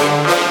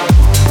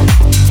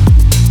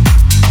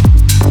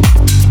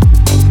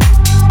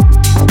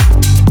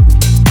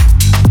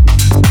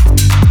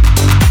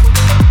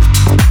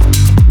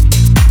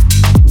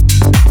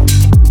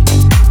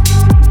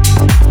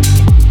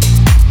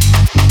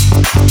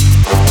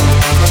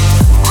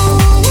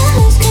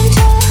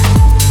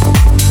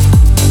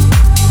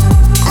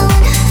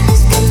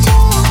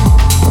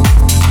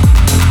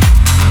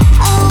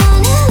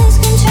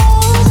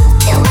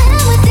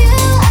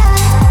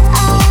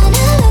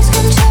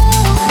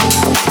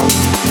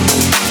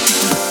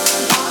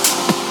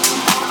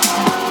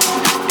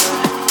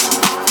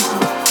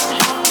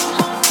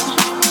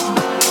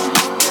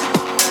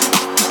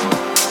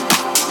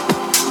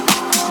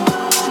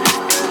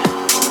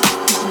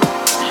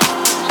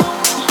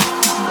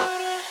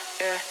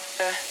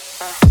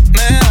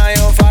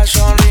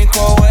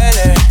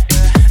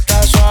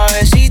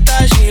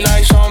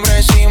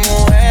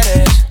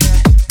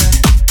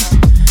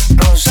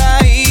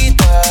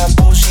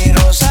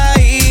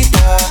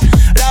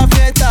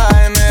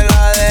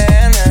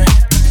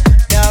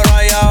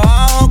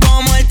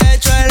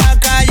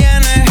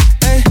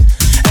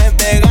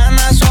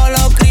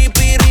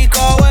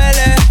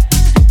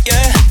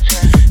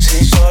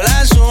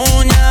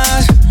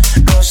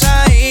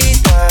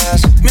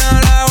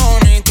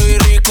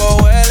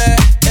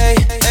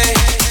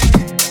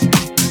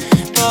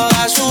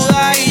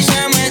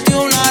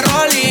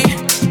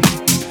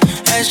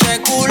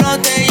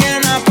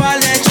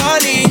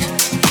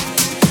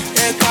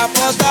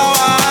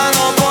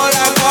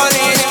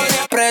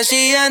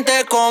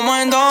 Residente como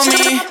en Domi.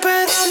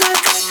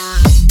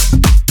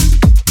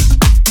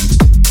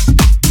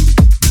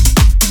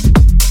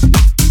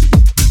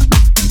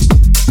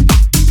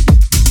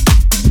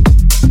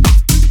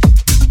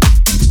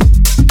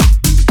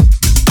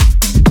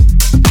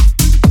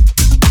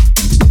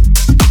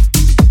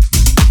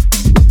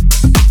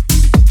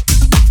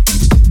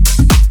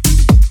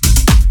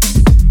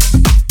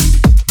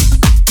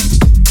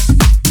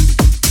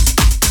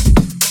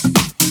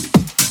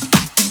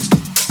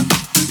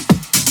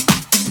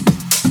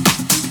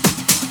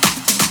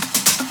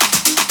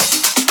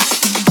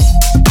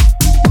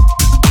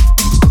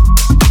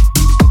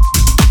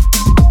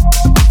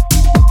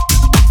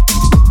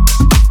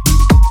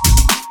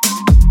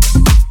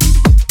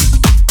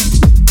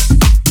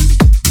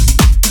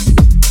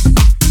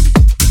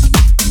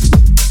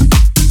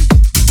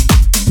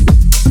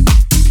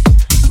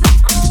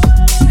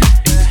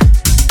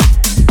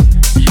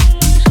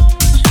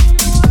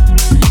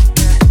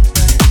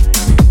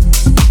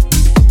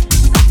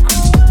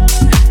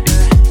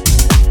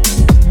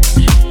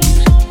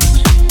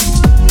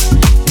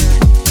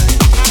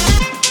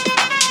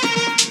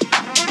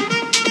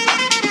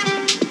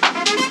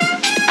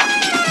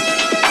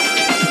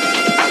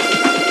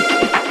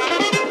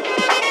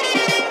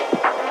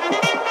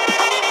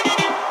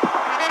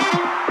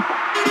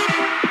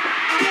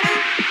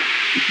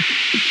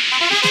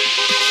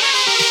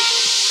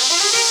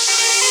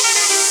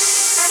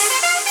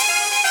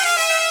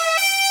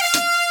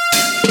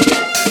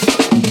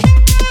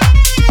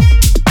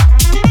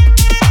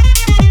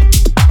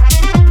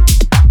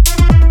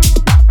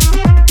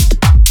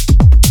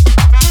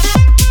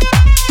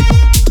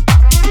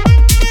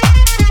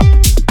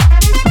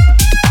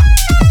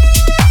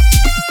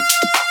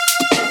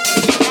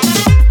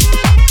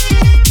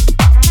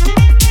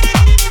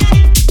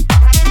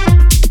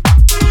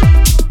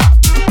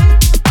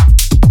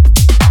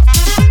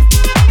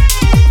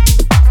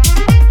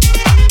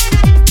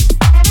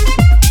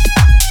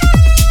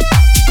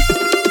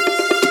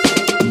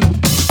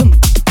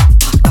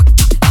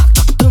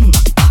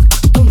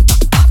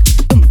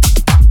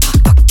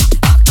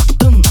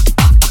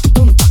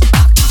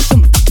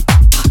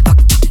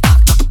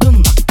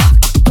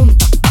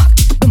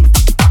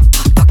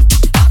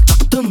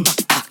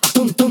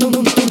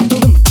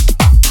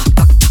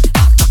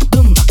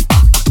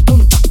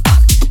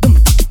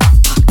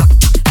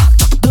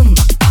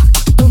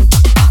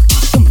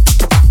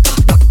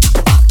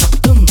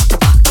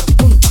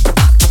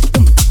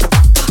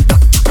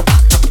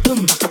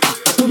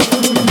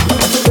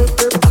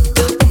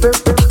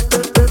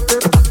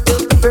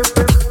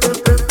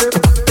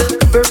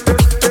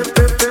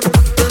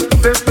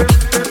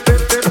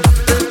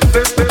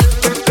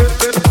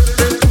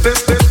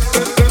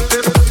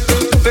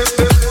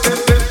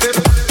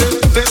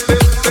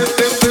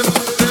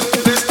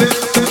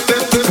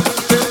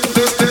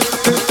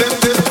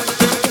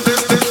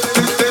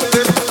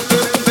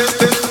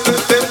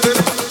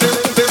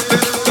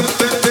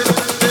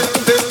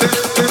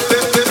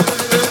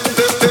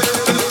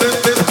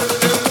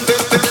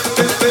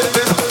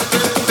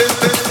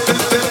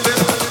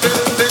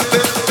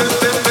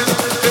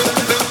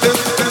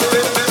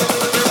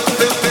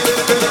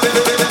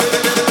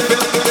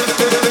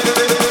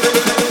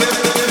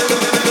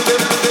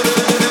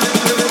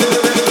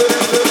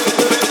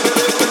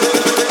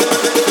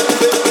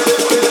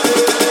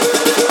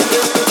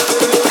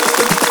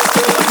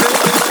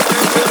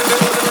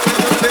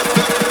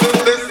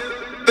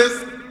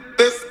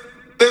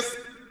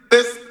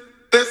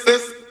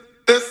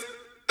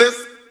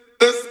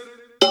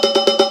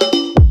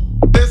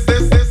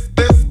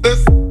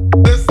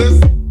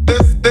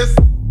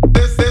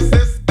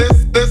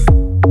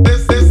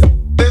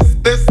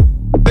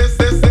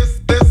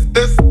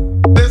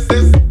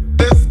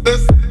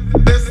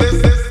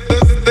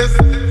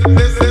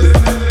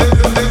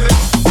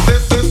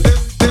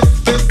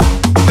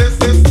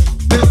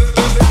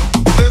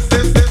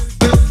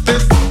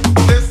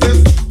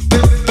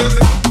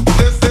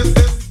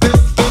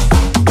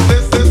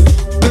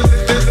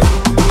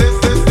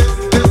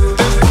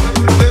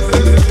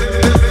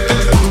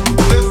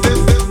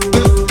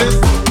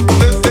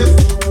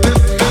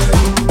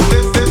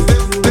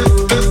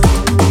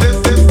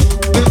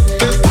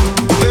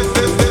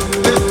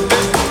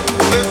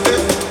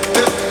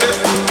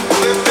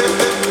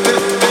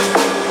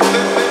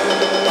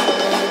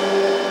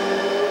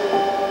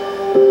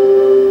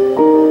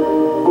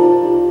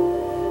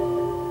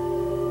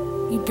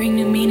 You bring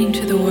new meaning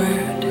to the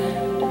word.